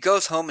 And he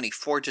goes home and he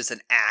forges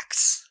an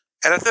axe.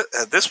 And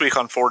this week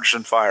on Forged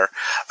in Fire,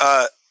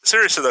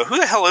 seriously though, who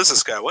the hell is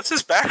this guy? What's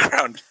his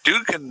background?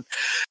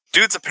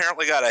 Dude's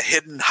apparently got a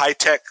hidden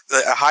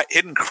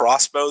hidden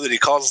crossbow that he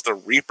calls the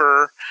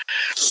Reaper.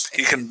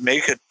 He can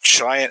make a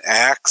giant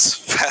axe,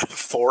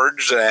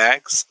 forged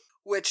axe.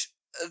 Which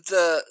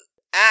the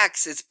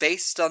axe is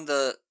based on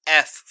the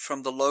F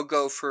from the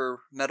logo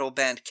for metal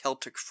band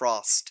Celtic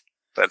Frost.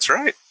 That's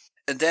right.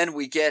 And then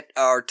we get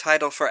our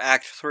title for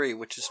Act 3,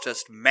 which is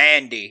just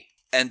Mandy.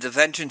 And the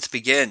vengeance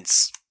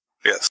begins.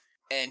 Yes.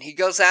 And he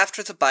goes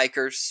after the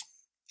bikers,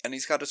 and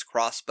he's got his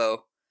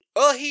crossbow.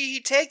 Well, he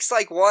takes,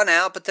 like, one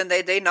out, but then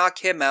they knock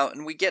him out,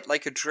 and we get,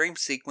 like, a dream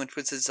sequence,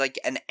 which is, like,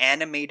 an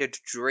animated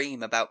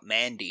dream about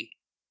Mandy.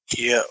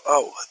 Yeah,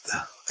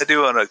 I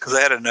do want to, because I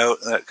had a note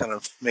that kind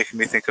of making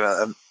me think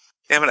about it.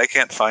 Damn it, I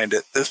can't find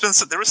it.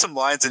 There were some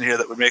lines in here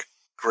that would make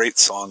great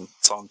song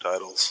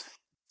titles.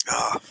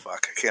 Oh,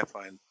 fuck, I can't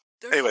find.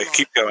 Anyway,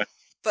 keep going.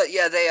 But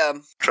yeah, they,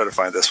 try to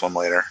find this one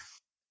later.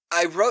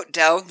 I wrote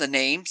down the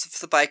names of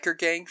the biker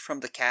gang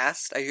from the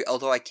cast,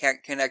 although I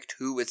can't connect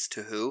who is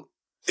to who.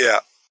 Yeah.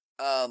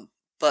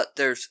 But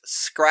there's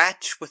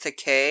Scratch with a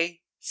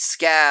K,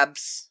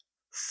 Scabs,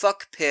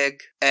 Fuck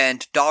Pig,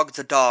 and Dog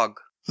the Dog.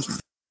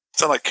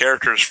 Sound like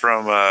characters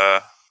from,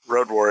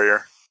 Road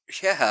Warrior.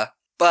 Yeah.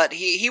 But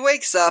he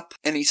wakes up,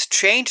 and he's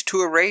chained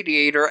to a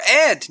radiator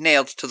and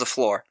nailed to the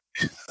floor.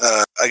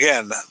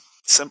 Again,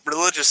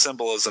 religious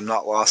symbolism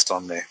not lost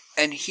on me.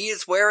 And he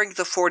is wearing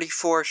the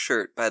 44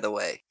 shirt, by the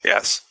way.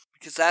 Yes.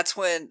 Because that's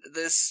when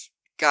this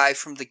guy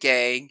from the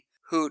gang,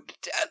 who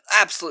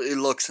absolutely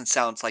looks and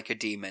sounds like a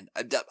demon,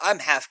 I'm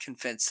half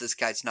convinced this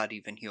guy's not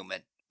even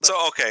human.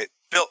 So, okay,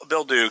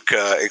 Bill Duke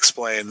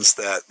explains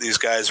that these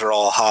guys are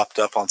all hopped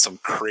up on some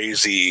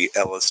crazy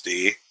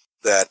LSD.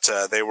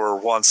 that they were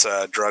once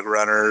drug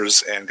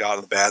runners and got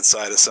on the bad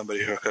side of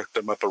somebody who hooked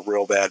them up a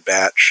real bad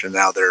batch, and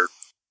now they're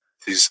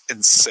these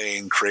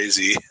insane,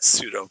 crazy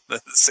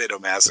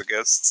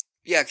sadomasochists.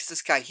 Yeah, because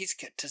this guy,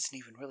 doesn't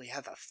even really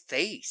have a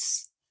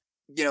face.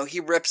 He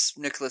rips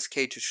Nicolas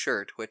Cage's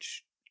shirt,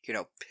 which,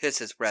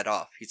 pisses Red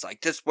off. He's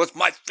like, this was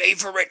my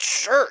favorite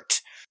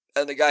shirt!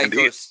 And the guy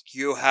goes,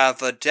 you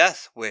have a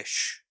death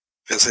wish.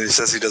 Yes, and he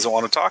says he doesn't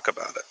want to talk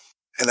about it.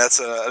 And that's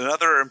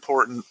another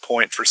important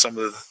point for some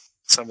of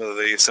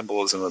the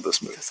symbolism of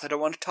this movie. Because I don't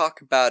want to talk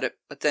about it,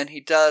 but then he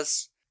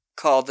does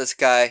call this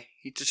guy,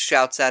 he just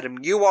shouts at him,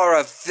 you are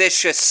a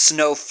vicious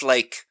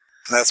snowflake.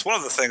 And that's one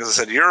of the things I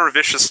said, you're a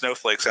vicious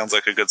snowflake sounds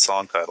like a good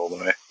song title to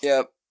me.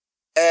 Yep.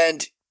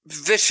 And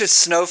vicious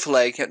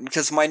snowflake,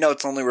 because my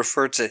notes only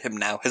refer to him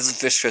now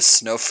as vicious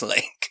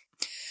snowflake.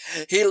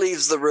 He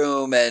leaves the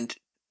room and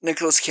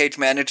Nicolas Cage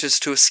manages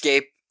to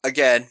escape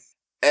again.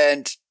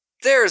 And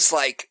there's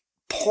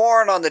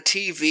porn on the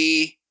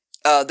TV.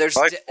 There's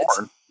porn.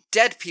 It's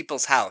dead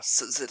people's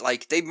house. Is it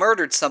they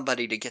murdered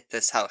somebody to get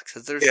this house?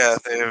 Because there's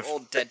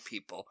old dead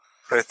people.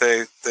 Right,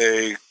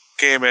 they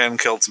came in,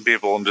 killed some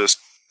people, and just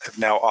have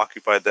now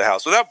occupied the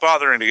house without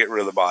bothering to get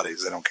rid of the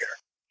bodies. They don't care.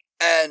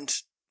 And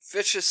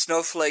Vicious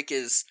Snowflake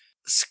is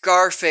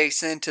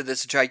Scarface into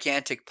this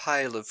gigantic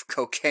pile of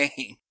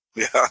cocaine.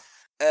 Yeah.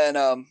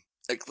 And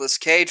Nicolas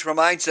Cage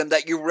reminds him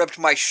that you ripped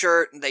my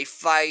shirt, and they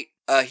fight.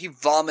 He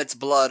vomits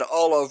blood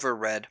all over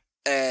Red.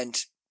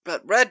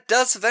 But Red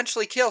does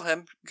eventually kill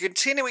him,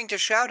 continuing to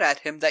shout at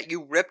him that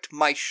you ripped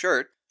my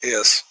shirt.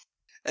 Yes.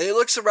 And he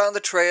looks around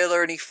the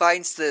trailer and he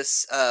finds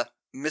this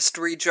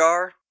mystery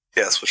jar.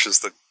 Yes, which is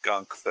the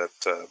gunk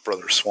that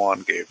Brother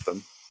Swan gave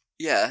them.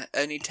 Yeah,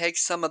 and he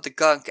takes some of the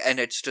gunk and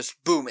it's just,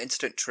 boom,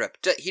 instant trip.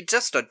 He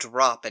just a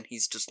drop and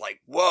he's just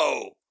like,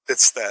 whoa.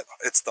 It's the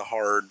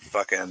hard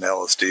fucking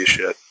LSD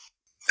shit.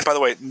 And by the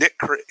way, Nick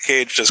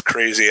Cage does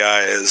Crazy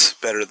Eyes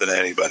better than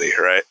anybody,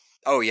 right?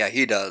 Oh yeah,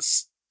 he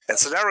does. And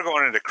so now we're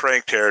going into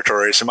crank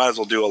territory, so might as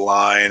well do a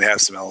line,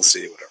 have some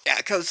LSD, whatever. Yeah,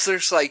 because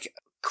there's a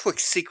quick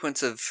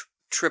sequence of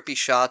trippy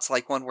shots,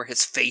 one where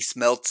his face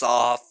melts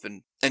off,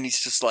 and he's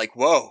just like,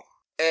 whoa.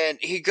 And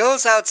he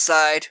goes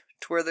outside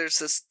to where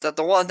there's the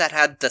one that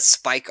had the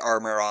spike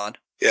armor on.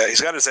 Yeah,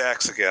 he's got his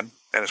axe again,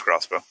 and his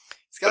crossbow.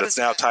 But it's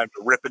now time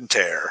to rip and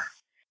tear.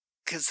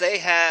 Because they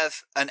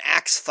have an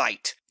axe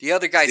fight. The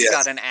other guy's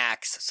got an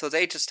axe, so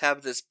they just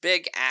have this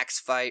big axe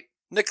fight.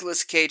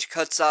 Nicolas Cage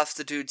cuts off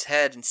the dude's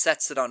head and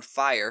sets it on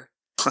fire.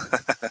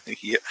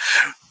 Yeah.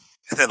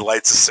 And then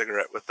lights a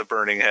cigarette with the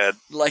burning head.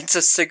 Lights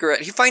a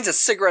cigarette. He finds a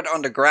cigarette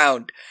on the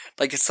ground,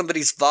 like it's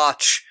somebody's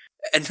vatch.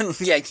 And then,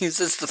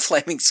 uses the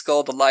flaming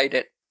skull to light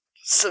it.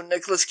 So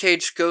Nicolas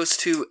Cage goes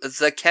to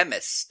the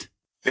chemist.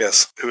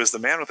 Yes, who is the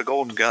man with the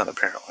golden gun,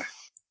 apparently.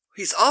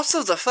 He's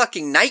also the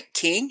fucking Night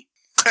King.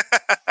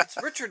 It's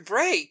Richard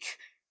Brake.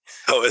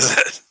 Oh, is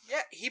it?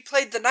 Yeah, he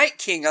played the Night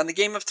King on the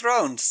Game of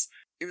Thrones.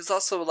 He was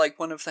also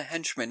one of the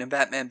henchmen in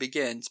Batman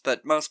Begins,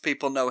 but most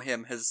people know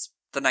him as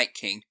the Night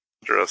King.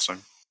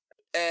 Interesting.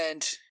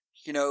 And,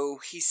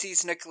 he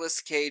sees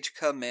Nicolas Cage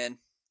come in,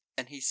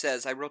 and he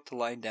says, I wrote the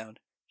line down,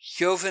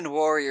 Joven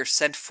warrior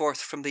sent forth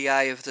from the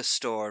eye of the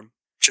storm.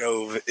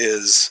 Jove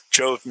means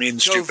Joven.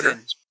 Jupiter.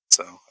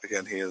 So,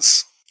 again, he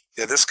is...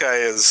 Yeah, this guy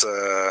is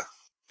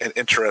an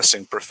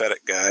interesting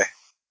prophetic guy.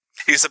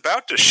 He's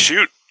about to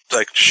shoot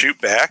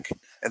back,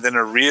 and then he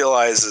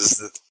realizes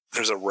that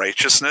there's a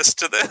righteousness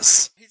to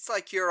this. He's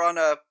like, you're on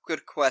a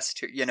good quest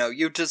here.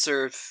 You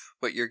deserve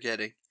what you're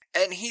getting.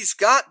 And he's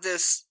got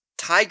this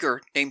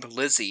tiger named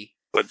Lizzie.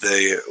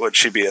 Would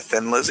she be a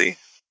Thin Lizzy?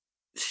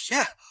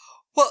 Yeah.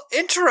 Well,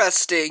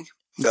 interesting.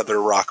 Another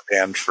rock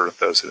band for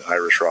those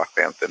Irish rock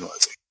band, Thin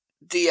Lizzy.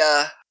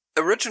 The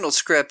original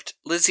script,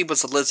 Lizzie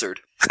was a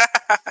lizard.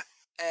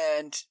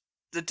 And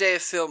the day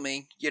of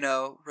filming,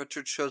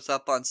 Richard shows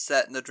up on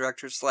set and the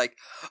director's like,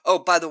 oh,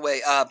 by the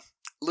way,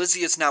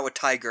 Lizzie is now a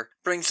tiger.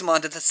 Brings him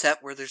onto the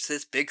set where there's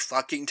this big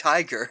fucking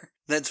tiger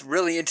that's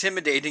really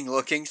intimidating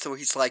looking. So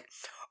he's like,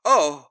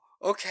 "Oh,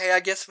 okay,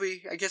 I guess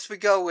we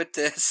go with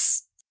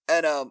this."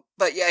 And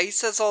but yeah, he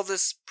says all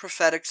this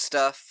prophetic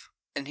stuff,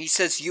 and he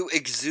says, "You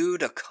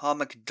exude a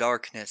comic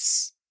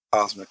darkness."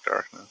 Cosmic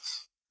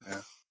darkness.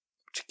 Yeah.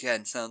 Which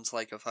again sounds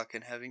like a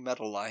fucking heavy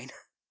metal line.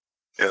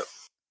 Yeah.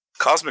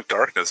 Cosmic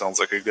Darkness sounds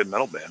like a good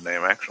metal band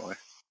name, actually.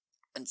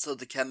 And so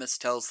the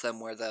chemist tells them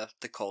where the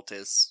cult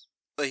is.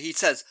 But he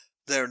says,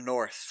 they're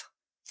north.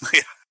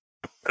 Yeah,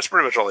 that's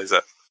pretty much all he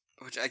said.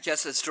 Which I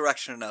guess is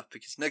direction enough,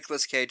 because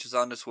Nicolas Cage is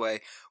on his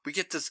way. We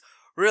get this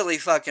really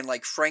fucking,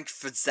 Frank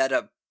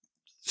Frazetta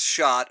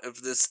shot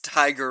of this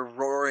tiger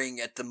roaring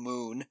at the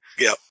moon.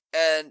 Yep.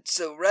 And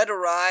so Red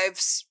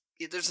arrives.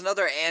 There's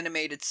another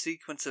animated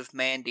sequence of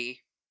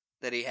Mandy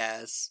that he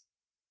has.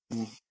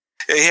 Yeah,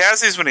 he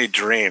has these when he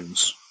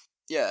dreams.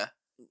 Yeah.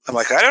 I'm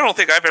like, I don't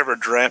think I've ever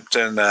dreamt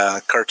in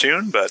a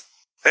cartoon, but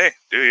hey,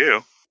 do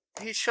you.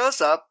 He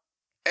shows up,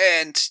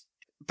 and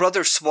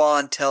Brother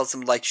Swan tells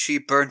him, she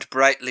burned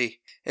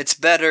brightly. It's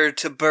better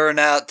to burn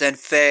out than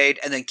fade,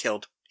 and then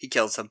killed. He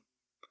kills him.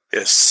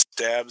 It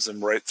stabs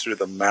him right through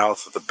the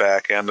mouth with the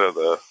back end of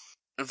the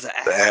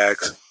axe.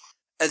 axe.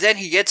 And then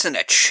he gets in a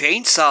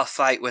chainsaw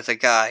fight with a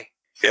guy.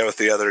 Yeah, with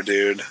the other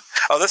dude.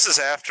 Oh, this is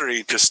after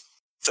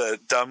the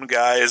dumb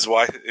guy is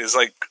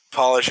like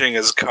polishing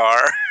his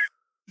car.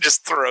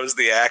 Just throws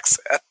the axe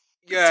at him.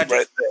 Yeah,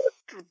 right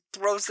there.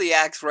 Throws the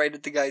axe right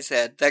at the guy's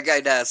head. That guy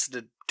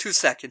lasted 2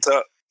 seconds.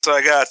 So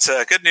I got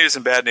good news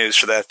and bad news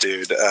for that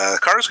dude.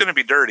 Car's going to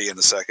be dirty in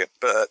a second,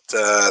 but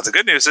the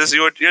good news is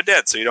you're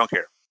dead, so you don't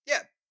care.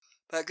 Yeah.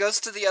 But it goes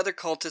to the other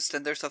cultist,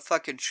 and there's a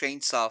fucking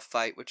chainsaw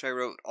fight, which I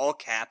wrote all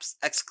caps,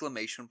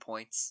 exclamation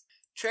points.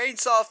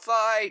 Chainsaw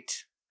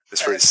fight!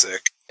 It's pretty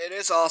sick. It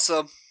is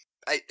awesome.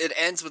 It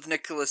ends with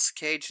Nicolas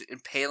Cage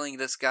impaling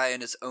this guy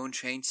in his own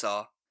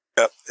chainsaw.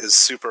 Yep, his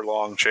super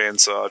long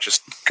chainsaw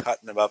just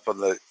cutting him up on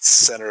the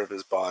center of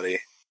his body.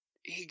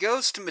 He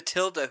goes to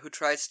Matilda, who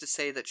tries to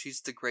say that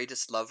she's the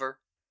greatest lover.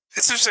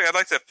 It's interesting. I'd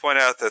like to point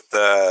out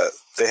that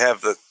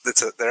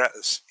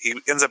he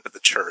ends up at the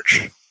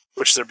church,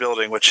 which they're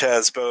building, which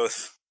has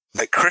both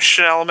like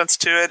Christian elements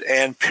to it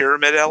and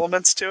pyramid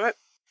elements to it.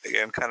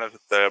 Again, kind of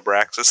the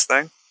Abraxas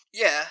thing.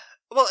 Yeah,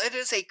 well, it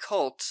is a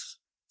cult,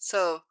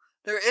 so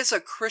there is a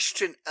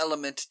Christian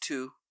element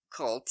to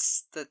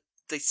cults that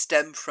they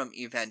stem from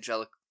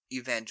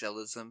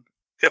evangelism.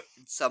 Yep.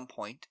 At some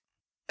point.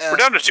 We're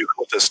down to 2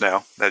 cultists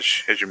now,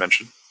 as you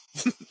mentioned.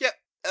 Yep.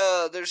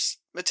 There's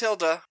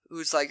Matilda,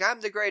 who's like, I'm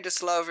the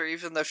greatest lover,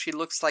 even though she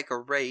looks like a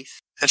wraith.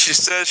 And she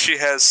says she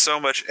has so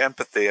much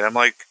empathy, and I'm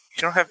like,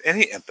 you don't have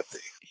any empathy.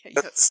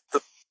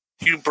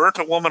 You burnt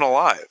a woman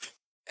alive.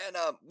 And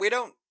we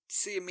don't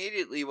see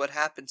immediately what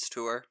happens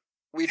to her.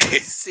 We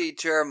just see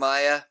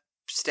Jeremiah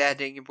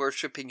standing and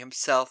worshipping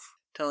himself,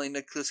 telling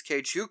Nicolas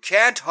Cage, you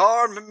can't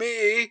harm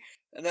me!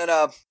 And then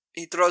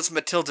he throws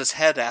Matilda's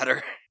head at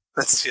her.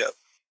 Yep.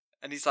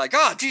 And he's like,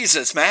 oh,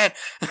 Jesus, man!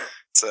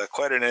 It's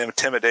quite an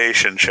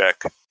intimidation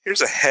check.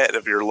 Here's a head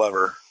of your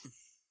lover.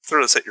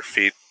 Throw this at your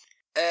feet.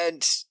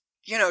 And,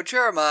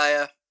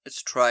 Jeremiah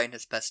is trying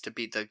his best to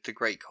be the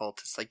great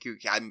cultist. Like,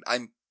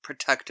 I'm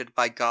protected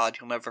by God.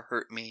 You'll never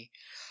hurt me.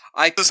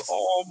 This is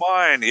all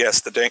mine.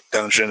 Yes, the dank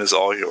dungeon is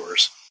all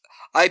yours.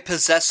 I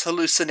possess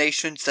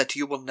hallucinations that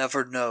you will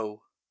never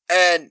know.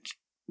 And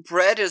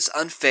Brett is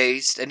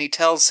unfazed, and he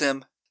tells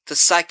him, the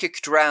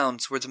psychic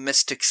drowns where the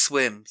mystic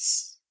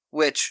swims.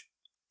 Which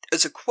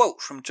is a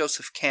quote from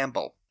Joseph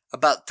Campbell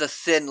about the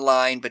thin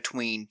line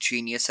between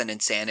genius and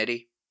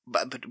insanity,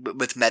 but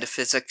with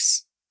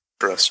metaphysics.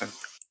 Interesting.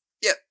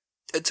 Yeah,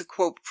 it's a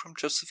quote from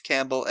Joseph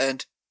Campbell,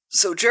 and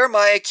so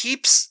Jeremiah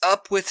keeps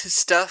up with his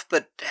stuff,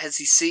 but as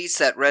he sees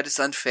that Red is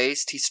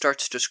unfazed, he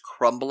starts just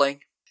crumbling,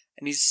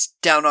 and he's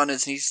down on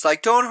his knees,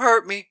 like, don't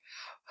hurt me.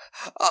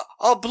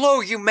 I'll blow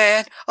you,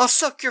 man. I'll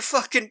suck your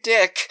fucking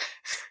dick.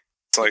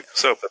 It's like,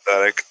 so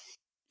pathetic.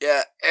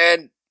 Yeah,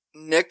 and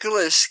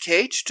Nicolas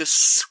Cage just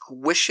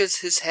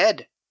squishes his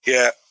head.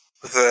 Yeah,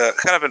 with a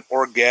kind of an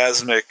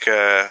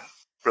orgasmic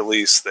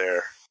release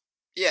there.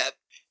 Yeah,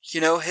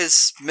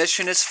 his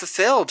mission is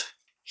fulfilled.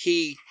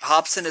 He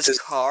hops in his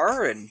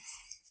car and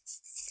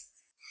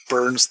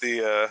burns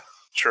the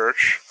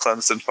church,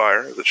 cleansed in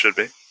fire, as it should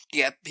be.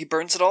 Yep, he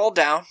burns it all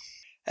down.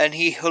 And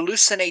he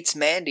hallucinates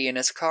Mandy in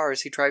his car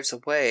as he drives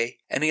away.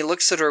 And he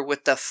looks at her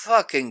with the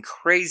fucking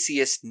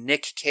craziest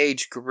Nick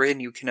Cage grin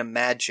you can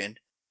imagine.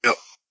 Yep.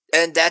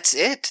 And that's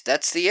it.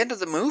 That's the end of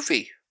the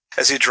movie.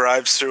 As he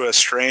drives through a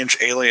strange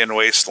alien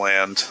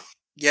wasteland.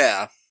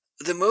 Yeah.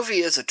 The movie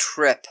is a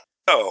trip.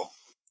 Oh.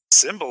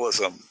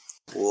 Symbolism.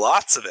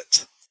 Lots of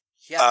it.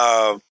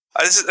 Yeah.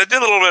 I did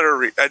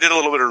a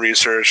little bit of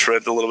research,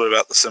 read a little bit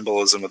about the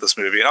symbolism of this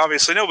movie, and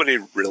obviously nobody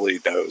really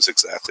knows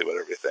exactly what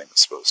everything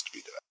is supposed to be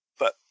doing.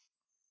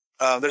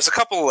 But there's a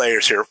couple of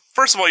layers here.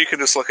 First of all, you can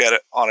just look at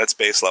it on its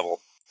base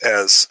level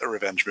as a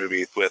revenge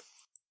movie with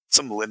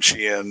some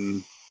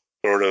Lynchian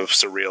sort of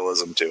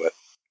surrealism to it.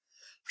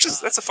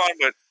 That's a fun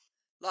way.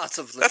 Lots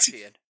of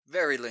Lynchian.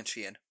 Very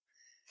Lynchian.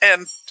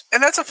 And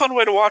that's a fun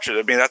way to watch it.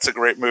 I mean, that's a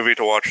great movie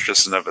to watch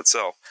just in of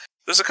itself.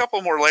 There's a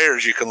couple more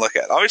layers you can look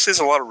at. Obviously, there's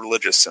a lot of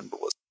religious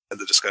symbolism in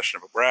the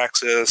discussion of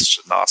Abraxas,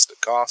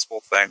 Gnostic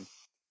gospel thing.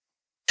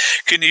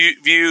 Can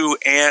you view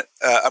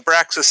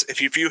Abraxas,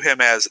 if you view him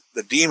as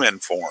the demon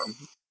form,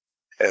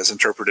 as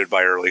interpreted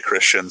by early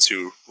Christians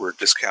who were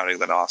discounting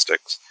the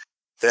Gnostics,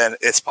 then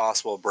it's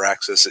possible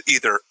Abraxas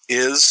either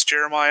is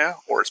Jeremiah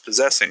or is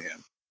possessing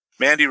him.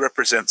 Mandy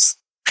represents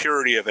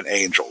purity of an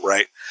angel,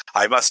 right?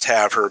 I must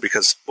have her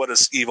because what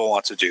does evil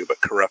want to do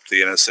but corrupt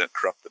the innocent,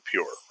 corrupt the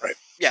pure, right?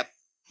 Yeah.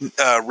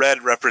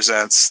 Red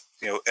represents,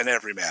 an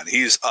everyman.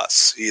 He's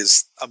us. He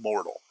is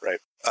immortal, right?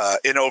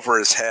 In over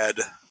his head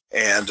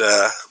and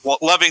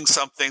loving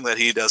something that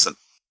he doesn't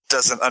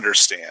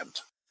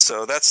understand.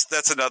 So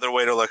that's another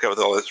way to look at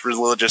all this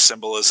religious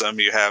symbolism.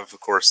 You have,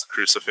 of course, the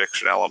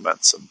crucifixion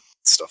elements and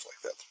stuff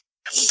like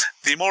that.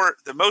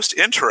 The most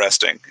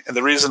interesting, and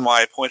the reason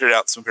why I pointed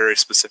out some very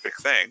specific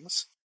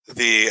things,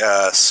 the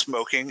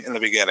smoking in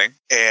the beginning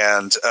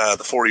and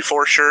the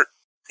 44 shirt,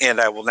 and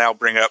I will now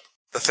bring up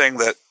the thing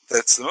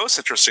that's the most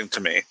interesting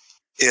to me,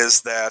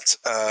 is that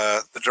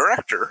the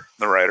director,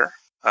 the writer,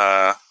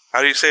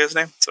 How do you say his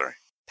name? Sorry.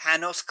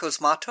 Panos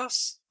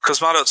Cosmatos?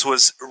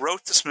 Cosmatos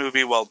wrote this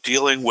movie while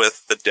dealing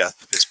with the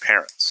death of his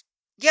parents.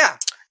 Yeah.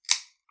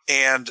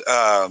 And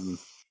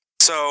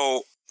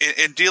so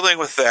in dealing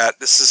with that,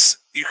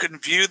 you can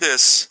view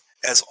this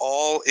as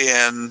all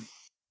in,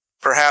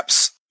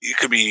 perhaps it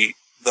could be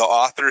the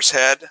author's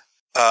head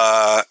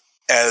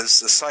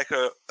as a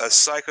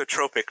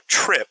psychotropic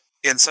trip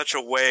in such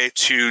a way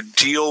to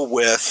deal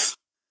with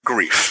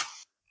grief.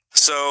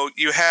 So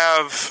you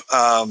have,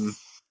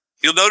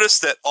 you'll notice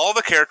that all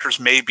the characters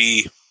may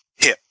be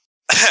him.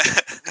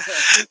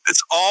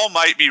 This all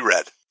might be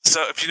red.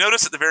 So if you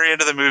notice at the very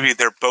end of the movie,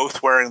 they're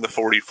both wearing the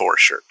 44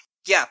 shirt.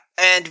 Yeah,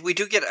 and we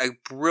do get a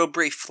real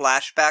brief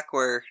flashback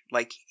where,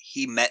 like,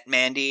 he met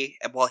Mandy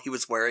while he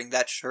was wearing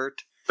that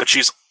shirt. But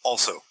she's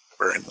also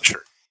wearing the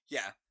shirt.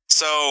 Yeah.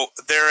 So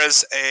there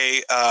is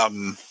a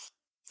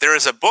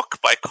book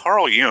by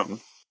Carl Jung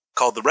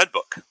called The Red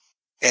Book.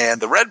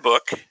 And The Red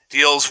Book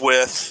deals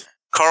with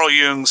Carl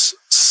Jung's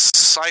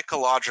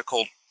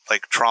psychological,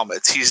 like, trauma.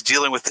 He's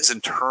dealing with his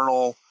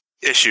internal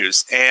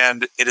issues.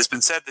 And it has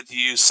been said that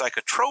he used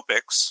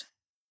psychotropics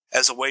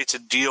as a way to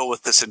deal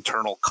with this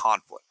internal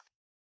conflict.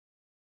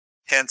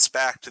 Hence,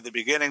 back to the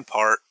beginning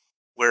part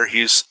where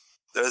there's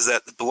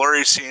that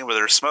blurry scene where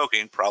they're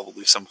smoking,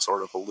 probably some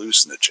sort of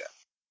hallucinogen.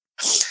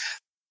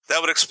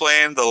 That would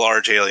explain the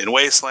large alien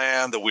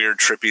wasteland, the weird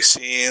trippy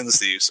scenes,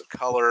 the use of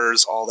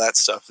colors, all that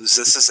stuff. This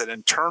is an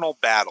internal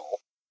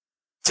battle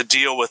to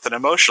deal with an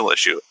emotional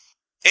issue.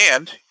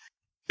 And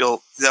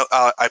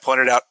I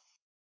pointed out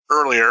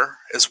earlier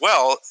as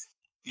well,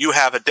 you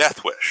have a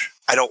death wish.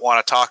 I don't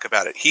want to talk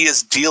about it. He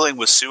is dealing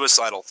with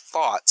suicidal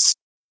thoughts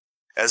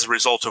as a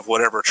result of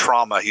whatever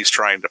trauma he's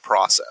trying to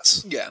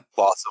process. Yeah.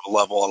 Loss of a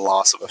level and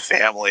loss of a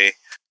family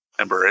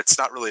member. It's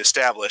not really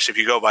established. If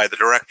you go by the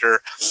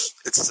director,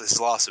 it's his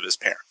loss of his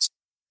parents.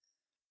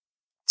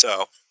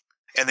 So,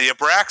 and the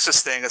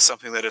Abraxas thing is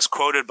something that is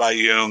quoted by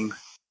Jung.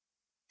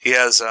 He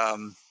has,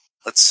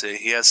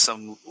 he has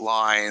some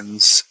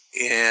lines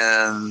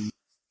in, I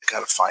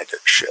gotta find it,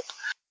 shit.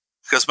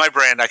 Because my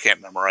brain, I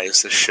can't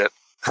memorize this shit.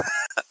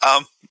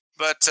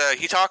 But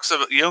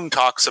Jung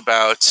talks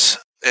about,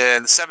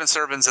 in Seven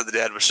Servants of the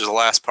Dead, which is the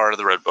last part of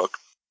the Red Book,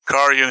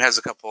 Carl Jung has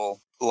a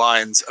couple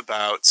lines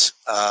about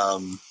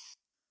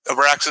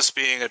Abraxas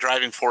being a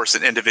driving force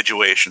in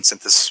individuation,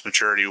 synthesis,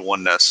 maturity,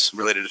 oneness,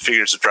 related to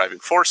figures of driving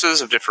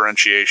forces, of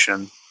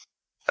differentiation,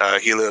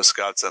 Helios,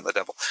 God, Son, the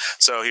devil.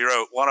 So he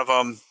wrote, one of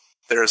them,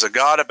 there is a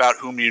God about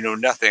whom you know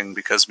nothing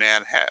because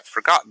man hath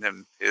forgotten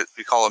him.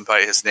 We call him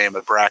by his name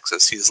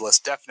Abraxas. He is less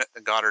definite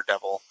than God or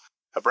devil.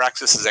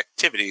 Abraxas is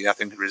activity,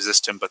 nothing can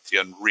resist him but the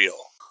unreal.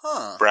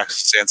 Abraxas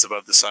stands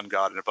above the sun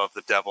god and above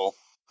the devil.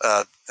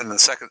 In the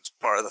second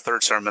part of the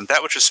third sermon,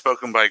 that which is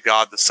spoken by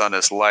God the Son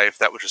is life,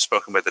 that which is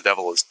spoken by the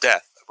devil is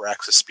death.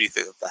 Abraxas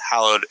speaketh of the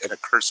hallowed and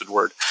accursed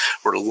word,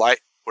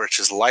 which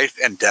is life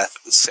and death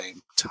at the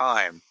same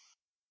time.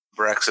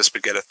 Abraxas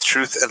begetteth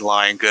truth and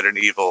lying, good and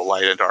evil,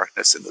 light and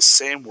darkness, in the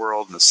same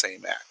world, in the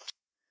same act.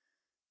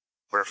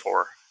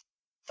 Wherefore,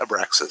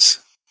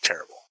 Abraxas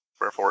terrible.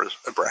 Wherefore is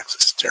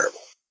Abraxas terrible.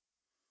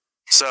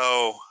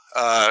 So,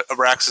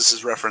 Abraxas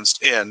is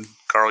referenced in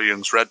Carl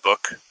Jung's Red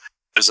Book,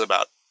 which is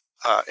about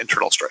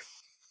internal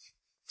strife.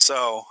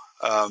 So,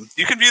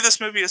 you can view this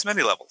movie as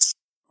many levels.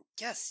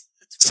 Yes.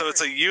 So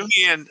it's a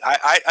Jungian.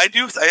 I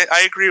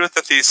agree with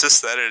the thesis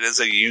that it is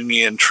a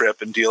Jungian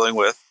trip in dealing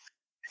with,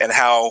 and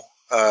how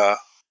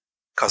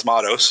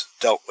Cosmatos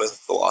dealt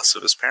with the loss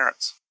of his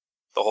parents.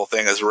 The whole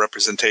thing is a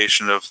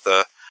representation of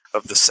the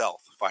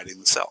self, fighting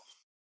the self.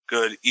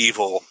 Good,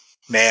 evil,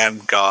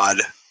 man, God,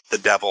 the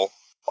devil,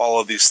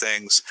 all of these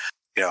things,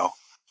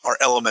 are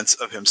elements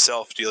of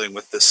himself dealing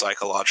with this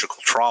psychological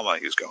trauma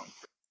he's going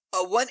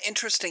through. One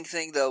interesting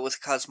thing, though,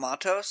 with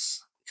Cosmatos,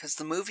 because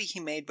the movie he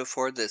made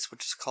before this,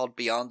 which is called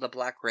Beyond the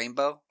Black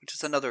Rainbow, which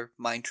is another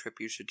mind trip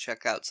you should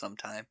check out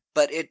sometime,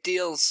 but it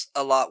deals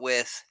a lot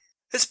with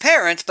his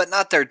parents, but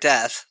not their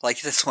death,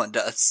 like this one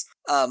does.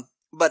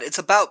 But it's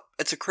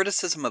a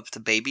criticism of the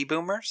baby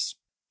boomers,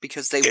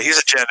 because he's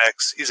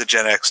a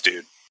Gen X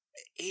dude.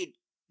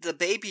 The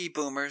baby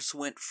boomers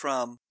went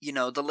from,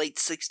 the late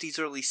 60s,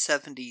 early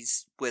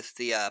 70s with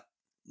the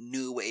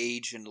New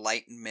Age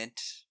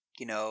Enlightenment,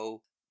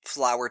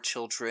 flower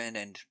children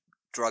and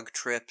drug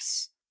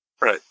trips.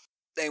 Right.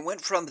 They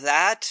went from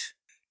that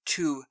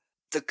to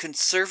the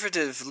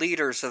conservative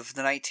leaders of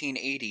the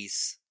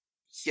 1980s,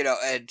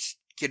 and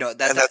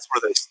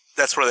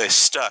that's where they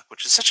stuck,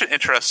 which is such an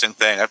interesting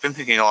thing. I've been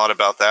thinking a lot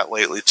about that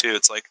lately too.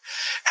 It's like,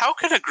 how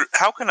can a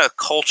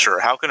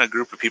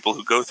group of people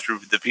who go through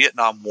the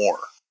Vietnam War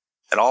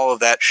and all of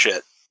that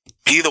shit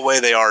be the way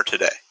they are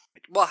today?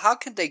 Well, how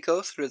can they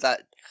go through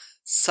that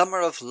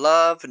summer of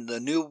love and the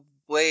new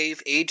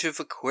wave, age of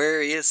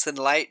Aquarius,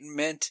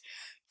 enlightenment,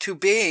 to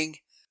being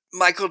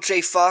Michael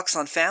J. Fox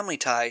on Family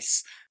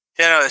Ties?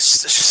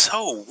 It's just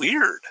so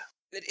weird.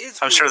 It is.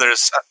 I'm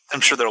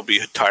sure there'll be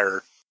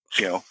entire,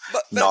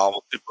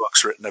 novel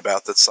books written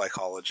about the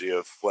psychology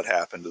of what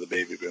happened to the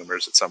baby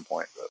boomers at some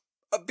point.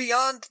 But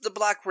Beyond the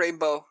Black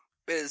Rainbow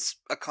is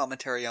a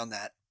commentary on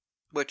that.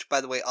 which,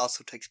 by the way,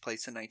 also takes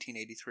place in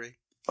 1983.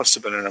 Must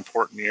have been an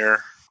important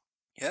year.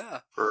 Yeah.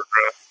 For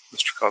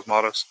Mr.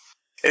 Cosmatos.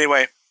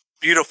 Anyway,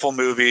 beautiful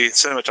movie,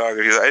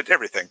 cinematography,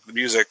 everything. The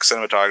music,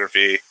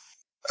 cinematography,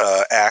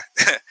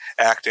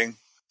 acting.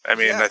 I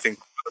mean, I think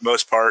for the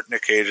most part,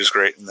 Nick Cage is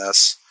great in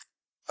this.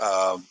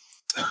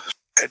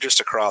 Just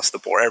across the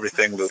board,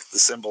 everything, the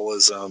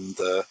symbolism,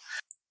 the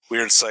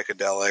weird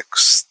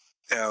psychedelics,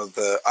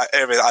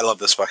 I love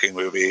this fucking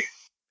movie.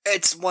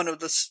 It's one of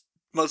the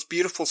most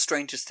beautiful,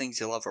 strangest things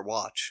you'll ever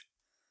watch.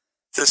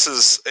 This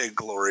is a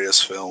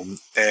glorious film,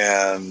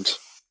 and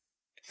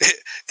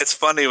it's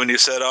funny when you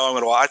said, I'm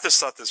going to watch, I just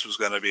thought this was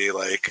going to be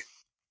like,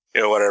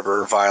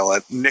 whatever,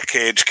 violent, Nick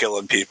Cage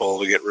killing people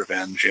to get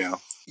revenge, You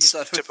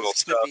thought it typical was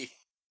stuff.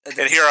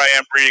 And here I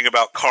am reading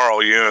about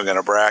Carl Jung and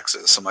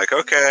Abraxas. I'm like,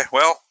 okay,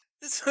 well,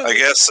 I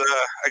guess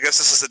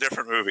this is a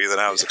different movie than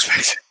I was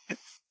expecting.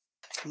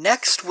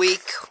 Next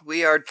week,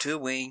 we are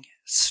doing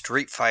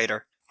Street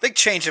Fighter. Big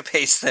change of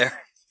pace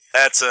there.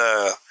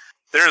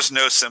 There's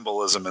no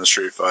symbolism in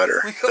Street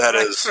Fighter. That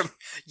is from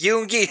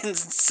Jungian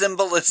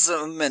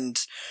symbolism and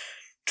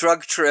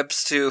drug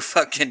trips to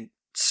fucking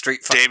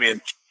Street Fighter.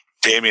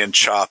 Damien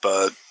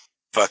Chapa,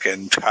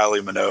 fucking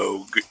Kylie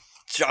Minogue,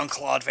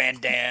 Jean-Claude Van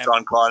Damme,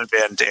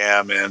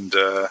 and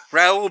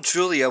Raul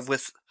Julia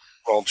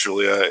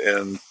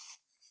in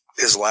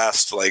his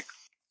last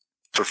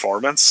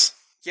performance.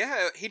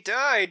 Yeah, he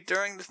died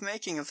during the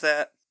making of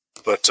that.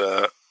 But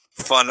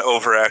fun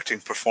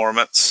overacting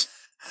performance.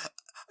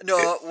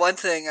 No, one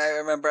thing I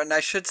remember, and I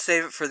should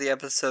save it for the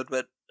episode,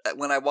 but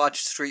when I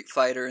watched Street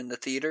Fighter in the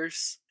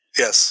theaters...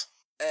 Yes.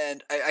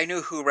 And I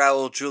knew who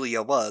Raul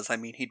Julia was. I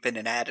mean, he'd been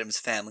in Addams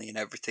Family and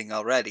everything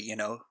already,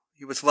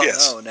 He was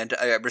well known, and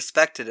I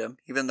respected him,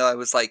 even though I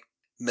was, middle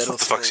school. What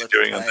the fuck's he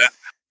doing in that?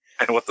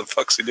 And what the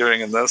fuck's he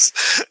doing in this?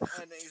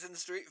 And he's in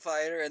Street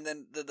Fighter, and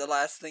then the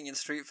last thing in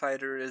Street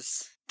Fighter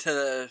is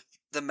to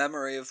the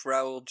memory of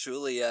Raul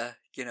Julia,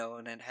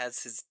 and it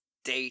has his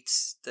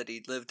dates that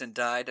he lived and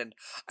died, and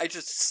I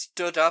just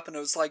stood up and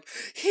I was like,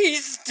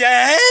 he's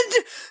dead?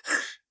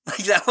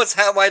 That was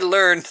how I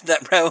learned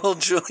that Raul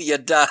Julia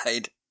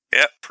died.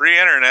 Yep,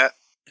 pre-internet.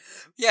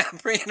 Yeah,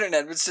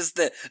 pre-internet. It was just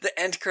the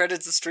end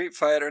credits of Street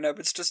Fighter, and I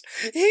was just,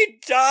 he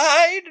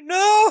died?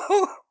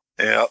 No!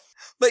 Yep.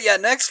 But yeah,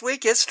 next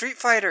week is Street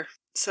Fighter.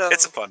 So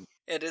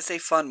it is a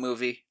fun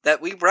movie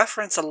that we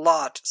reference a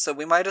lot, so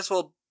we might as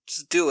well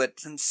just do it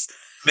since...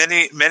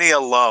 Many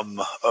alum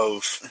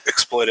of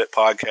Exploited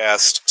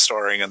Podcast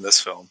starring in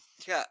this film.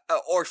 Yeah,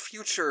 or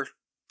future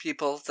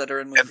people that are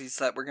in movies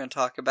that we're going to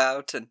talk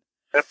about. And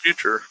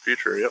future,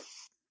 yep.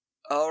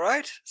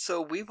 Alright,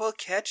 so we will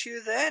catch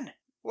you then.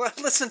 Well,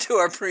 listen to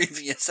our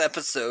previous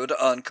episode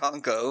on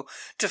Congo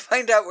to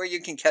find out where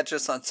you can catch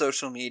us on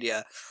social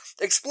media.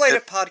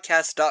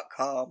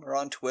 ExploitedPodcast.com or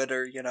on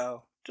Twitter,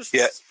 Just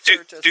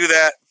do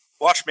that.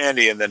 Watch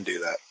Mandy and then do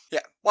that.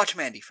 Yeah, watch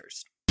Mandy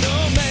first. No,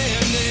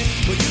 Mandy,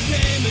 when you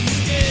came and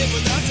you gave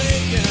without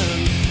taking.